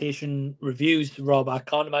exploitation reviews, Rob, I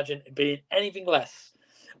can't imagine it being anything less.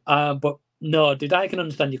 But no, dude, I can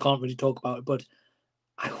understand you can't really talk about it, but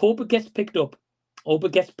I hope it gets picked up. I hope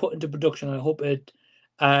it gets put into production. I hope it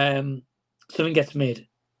something gets made.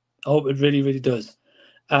 I hope it really, really does.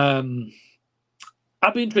 I'll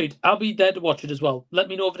be intrigued. I'll be there to watch it as well. Let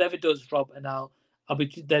me know if it ever does, Rob, and I'll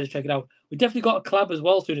be there to check it out. We definitely got a collab as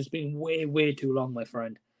well soon. It's been way, way too long, my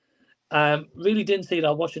friend. Really didn't see it.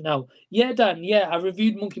 I'll watch it now. Yeah, Dan. Yeah, I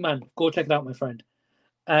reviewed Monkey Man. Go check it out, my friend.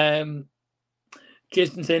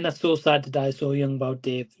 Jason saying that's so sad to die so young about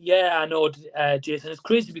Dave. Yeah, I know, Jason. It's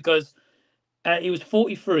crazy because he was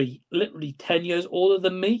 43, literally 10 years older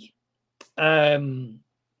than me.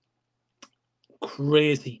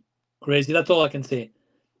 Crazy. That's all I can say.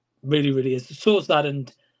 Really, really is. So sad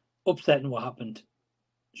and upsetting what happened.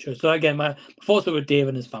 Sure. So again, my thoughts are with Dave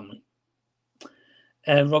and his family.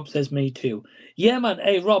 Rob says me too. Yeah, man.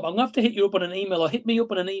 Hey, Rob, I'm gonna have to hit you up on an email, or hit me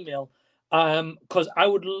up on an email, because I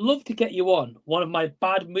would love to get you on one of my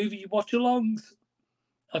bad movie watch-alongs.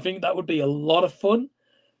 I think that would be a lot of fun.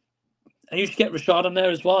 And you should get Rashad on there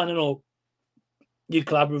as well. I don't know, you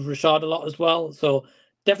collab with Rashad a lot as well, so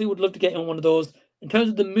definitely would love to get you on one of those. In terms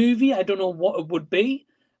of the movie, I don't know what it would be.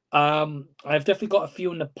 I've definitely got a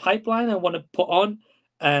few in the pipeline I want to put on,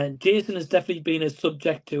 and Jason has definitely been a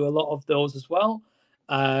subject to a lot of those as well.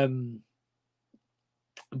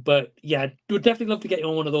 But yeah, would definitely love to get you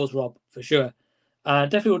on one of those, Rob, for sure.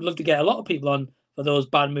 Definitely would love to get a lot of people on for those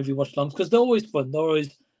bad movie watch alongs because they're always fun. They're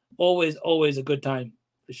always a good time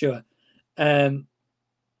for sure.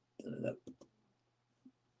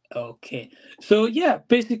 Okay, so yeah,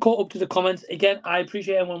 basically caught up to the comments again. I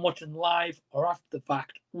appreciate everyone watching live or after the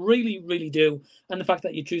fact, really do, and the fact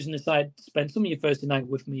that you're choosing to spend some of your Thursday night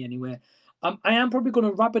with me anyway. I am probably going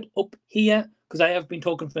to wrap it up here because I have been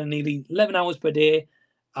talking for nearly 11 hours per day,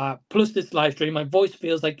 plus this live stream. My voice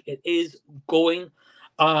feels like it is going.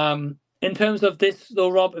 In terms of this though,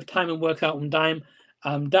 Rob, if timing works out and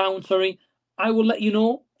I'm down. Sorry, I will let you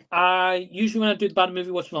know. I usually, when I do the bad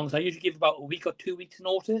movie watch alongs, I usually give about a week or 2 weeks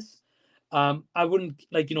notice. I wouldn't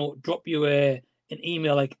drop you an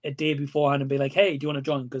email like a day beforehand and be like, hey, do you want to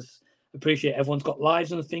join? Because I appreciate everyone's got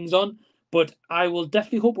lives and things on, but I will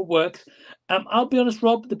definitely hope it works. I'll be honest,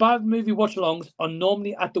 Rob, the bad movie watch alongs are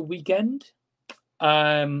normally at the weekend.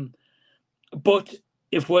 But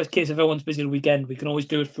if worst case, if everyone's busy the weekend, we can always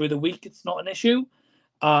do it through the week. It's not an issue.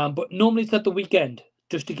 But normally it's at the weekend,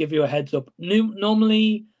 just to give you a heads up.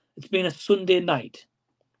 Normally it's been a Sunday night.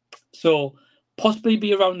 So possibly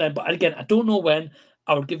be around then. But again, I don't know when.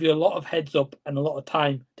 I would give you a lot of heads up and a lot of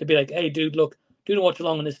time to be like, hey, dude, look, do not watch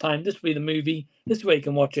along on this time. This will be the movie. This is where you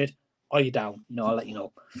can watch it. Are you down? I'll let you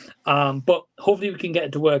know. But hopefully we can get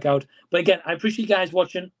it to work out. But again, I appreciate you guys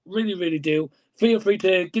watching. Really do. Feel free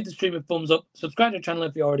to give the stream a thumbs up. Subscribe to the channel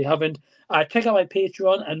if you already haven't. Check out my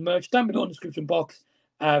Patreon and merch down below in the description box.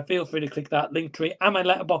 Feel free to click that link tree and my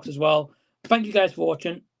letterbox as well. Thank you guys for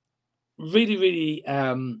watching. Really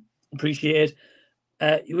appreciate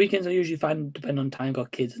it. Your weekends are usually fine, depending on time.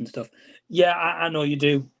 Got kids and stuff. Yeah, I know you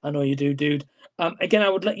do. Dude. Again, I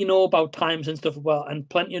would let you know about times and stuff as well, and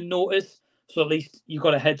plenty of notice. So at least you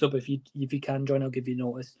got a heads up if you can join. I'll give you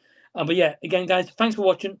notice. But yeah, again, guys, thanks for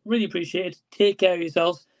watching. Really appreciate it. Take care of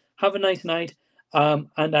yourselves. Have a nice night.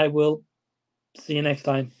 And I will see you next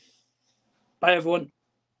time. Bye, everyone.